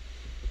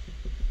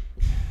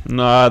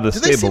 Nah, the Do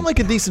stable. they seem like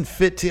a decent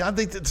fit to you? I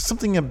think there's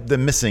something they're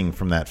missing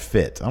from that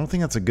fit. I don't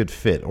think that's a good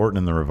fit, Orton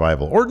and the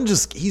Revival. Orton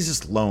he's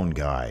just lone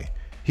guy.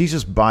 He's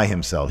just by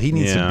himself. He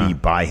needs to be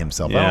by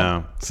himself. Yeah. I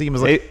don't see him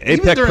as like Apex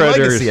even during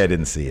Predators. Legacy, I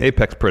didn't see it.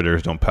 Apex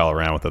Predators don't pal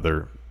around with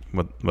other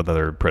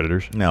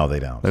predators. No, they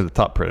don't. They're the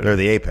top predators. They're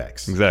the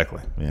apex.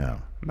 Exactly. Yeah.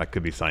 That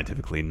could be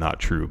scientifically not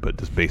true, but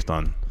just based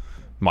on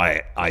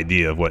my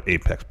idea of what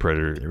apex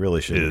predator You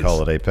really shouldn't is.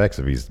 call it apex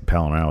if he's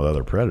palling around with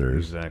other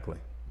predators. Exactly.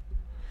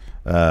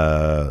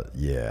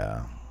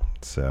 Yeah.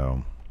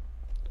 So.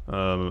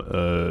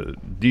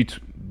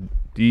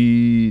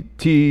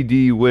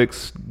 DTD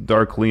Wicks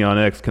Dark Leon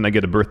X. Can I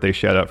get a birthday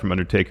shout out from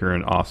Undertaker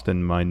in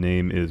Austin? My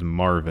name is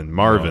Marvin.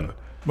 Marvin.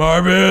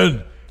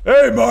 Marvin.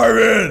 Hey,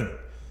 Marvin.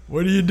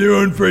 What are you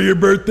doing for your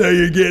birthday?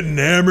 You're getting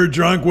hammered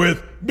drunk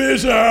with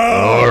Bishop.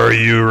 Are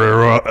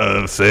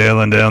you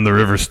sailing down the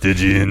river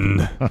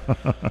Stygian,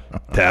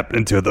 tapped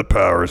into the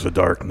powers of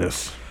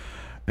darkness,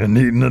 and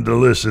eating a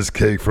delicious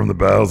cake from the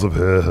bowels of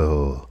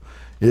hell.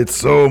 It's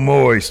so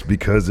moist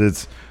because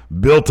it's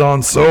built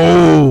on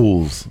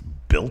souls.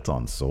 Built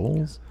on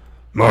souls?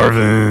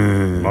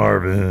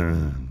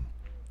 Marvin.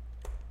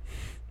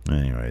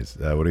 Anyways,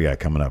 what do you got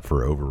coming up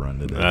for Overrun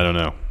today? I don't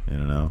know. You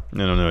don't know? I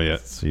don't know yet.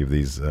 Let's see if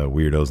these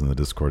weirdos in the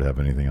Discord have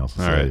anything else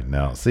to All say. right.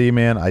 No. See,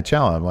 man, I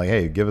challenge. I'm like,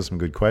 hey, give us some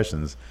good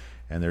questions.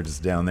 And they're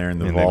just down there in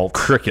the And vault.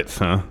 crickets,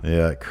 huh?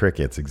 Yeah,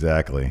 crickets,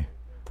 exactly.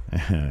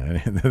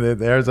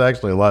 There's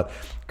actually a lot.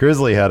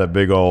 Grizzly had a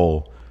big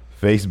old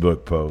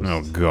Facebook post.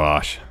 Oh,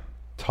 gosh.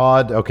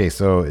 Todd, okay,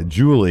 so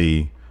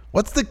Julie,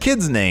 what's the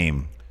kid's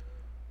name?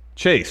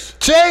 Chase.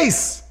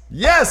 Chase!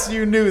 Yes,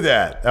 you knew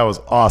that. That was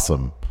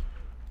awesome.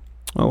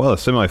 Oh, well, the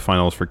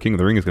semifinals for King of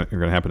the Ring are going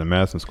to happen in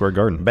Madison Square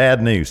Garden.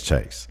 Bad news,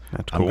 Chase.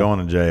 That's cool. I'm going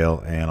to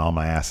jail, and all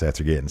my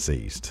assets are getting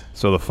seized.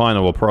 So the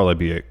final will probably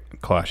be a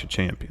Clash of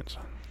Champions.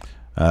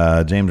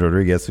 James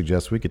Rodriguez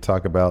suggests we could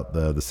talk about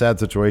the sad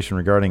situation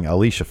regarding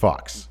Alicia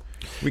Fox.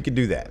 We could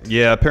do that.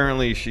 Yeah,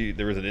 apparently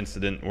there was an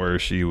incident where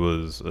she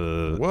was...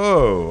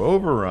 Whoa,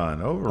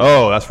 overrun.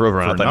 Oh, that's for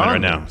Overrun. I thought you meant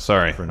right now. non-news.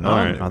 Sorry. For All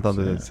right. non-news, I thought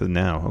that yeah. it said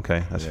now.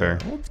 Okay, that's fair.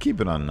 Well, let's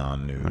keep it on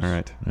non-news. All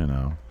right. You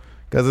know,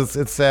 because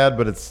it's sad,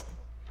 but it's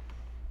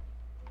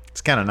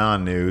kind of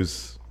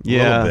non-news.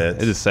 Yeah, a little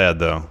bit. it is sad,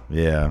 though.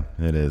 Yeah,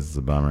 it is. It's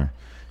a bummer.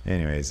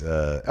 Anyways,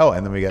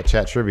 and then we got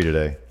chat trivia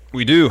today.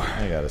 We do.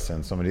 I gotta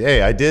send somebody.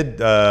 Hey, I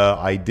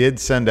did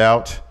send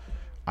out.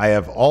 I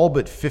have all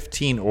but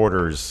 15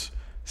 orders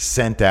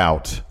sent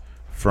out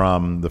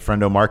from the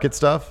Friendo Market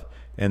stuff,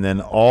 and then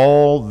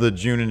all the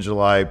June and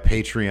July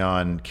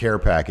Patreon care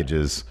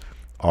packages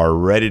are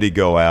ready to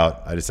go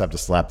out. I just have to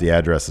slap the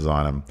addresses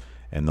on them,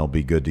 and they'll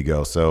be good to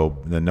go. So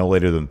then no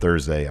later than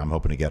Thursday, I'm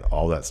hoping to get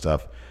all that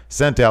stuff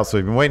sent out. So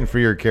if you've been waiting for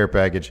your care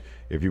package,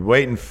 if you're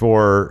waiting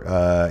for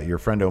your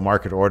Friendo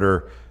Market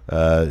order,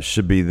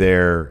 should be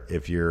there.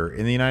 If you're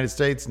in the United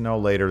States, no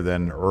later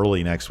than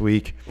early next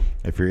week.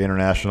 If you're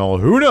international,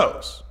 who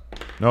knows?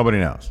 Nobody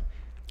knows.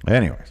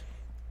 Anyways,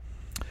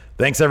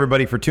 thanks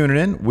everybody for tuning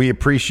in. We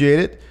appreciate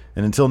it.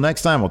 And until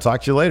next time, we'll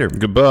talk to you later.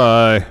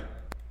 Goodbye.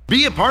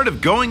 Be a part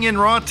of Going In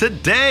Raw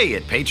today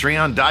at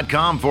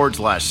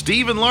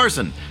patreon.com/Steven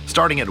Larson.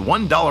 Starting at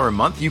 $1 a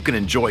month, you can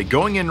enjoy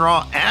Going In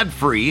Raw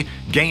ad-free,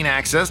 gain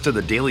access to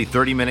the daily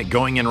 30-minute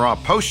Going In Raw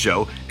post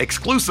show,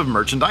 exclusive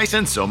merchandise,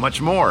 and so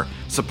much more.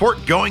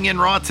 Support Going In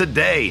Raw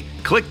today.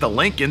 Click the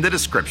link in the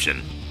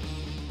description.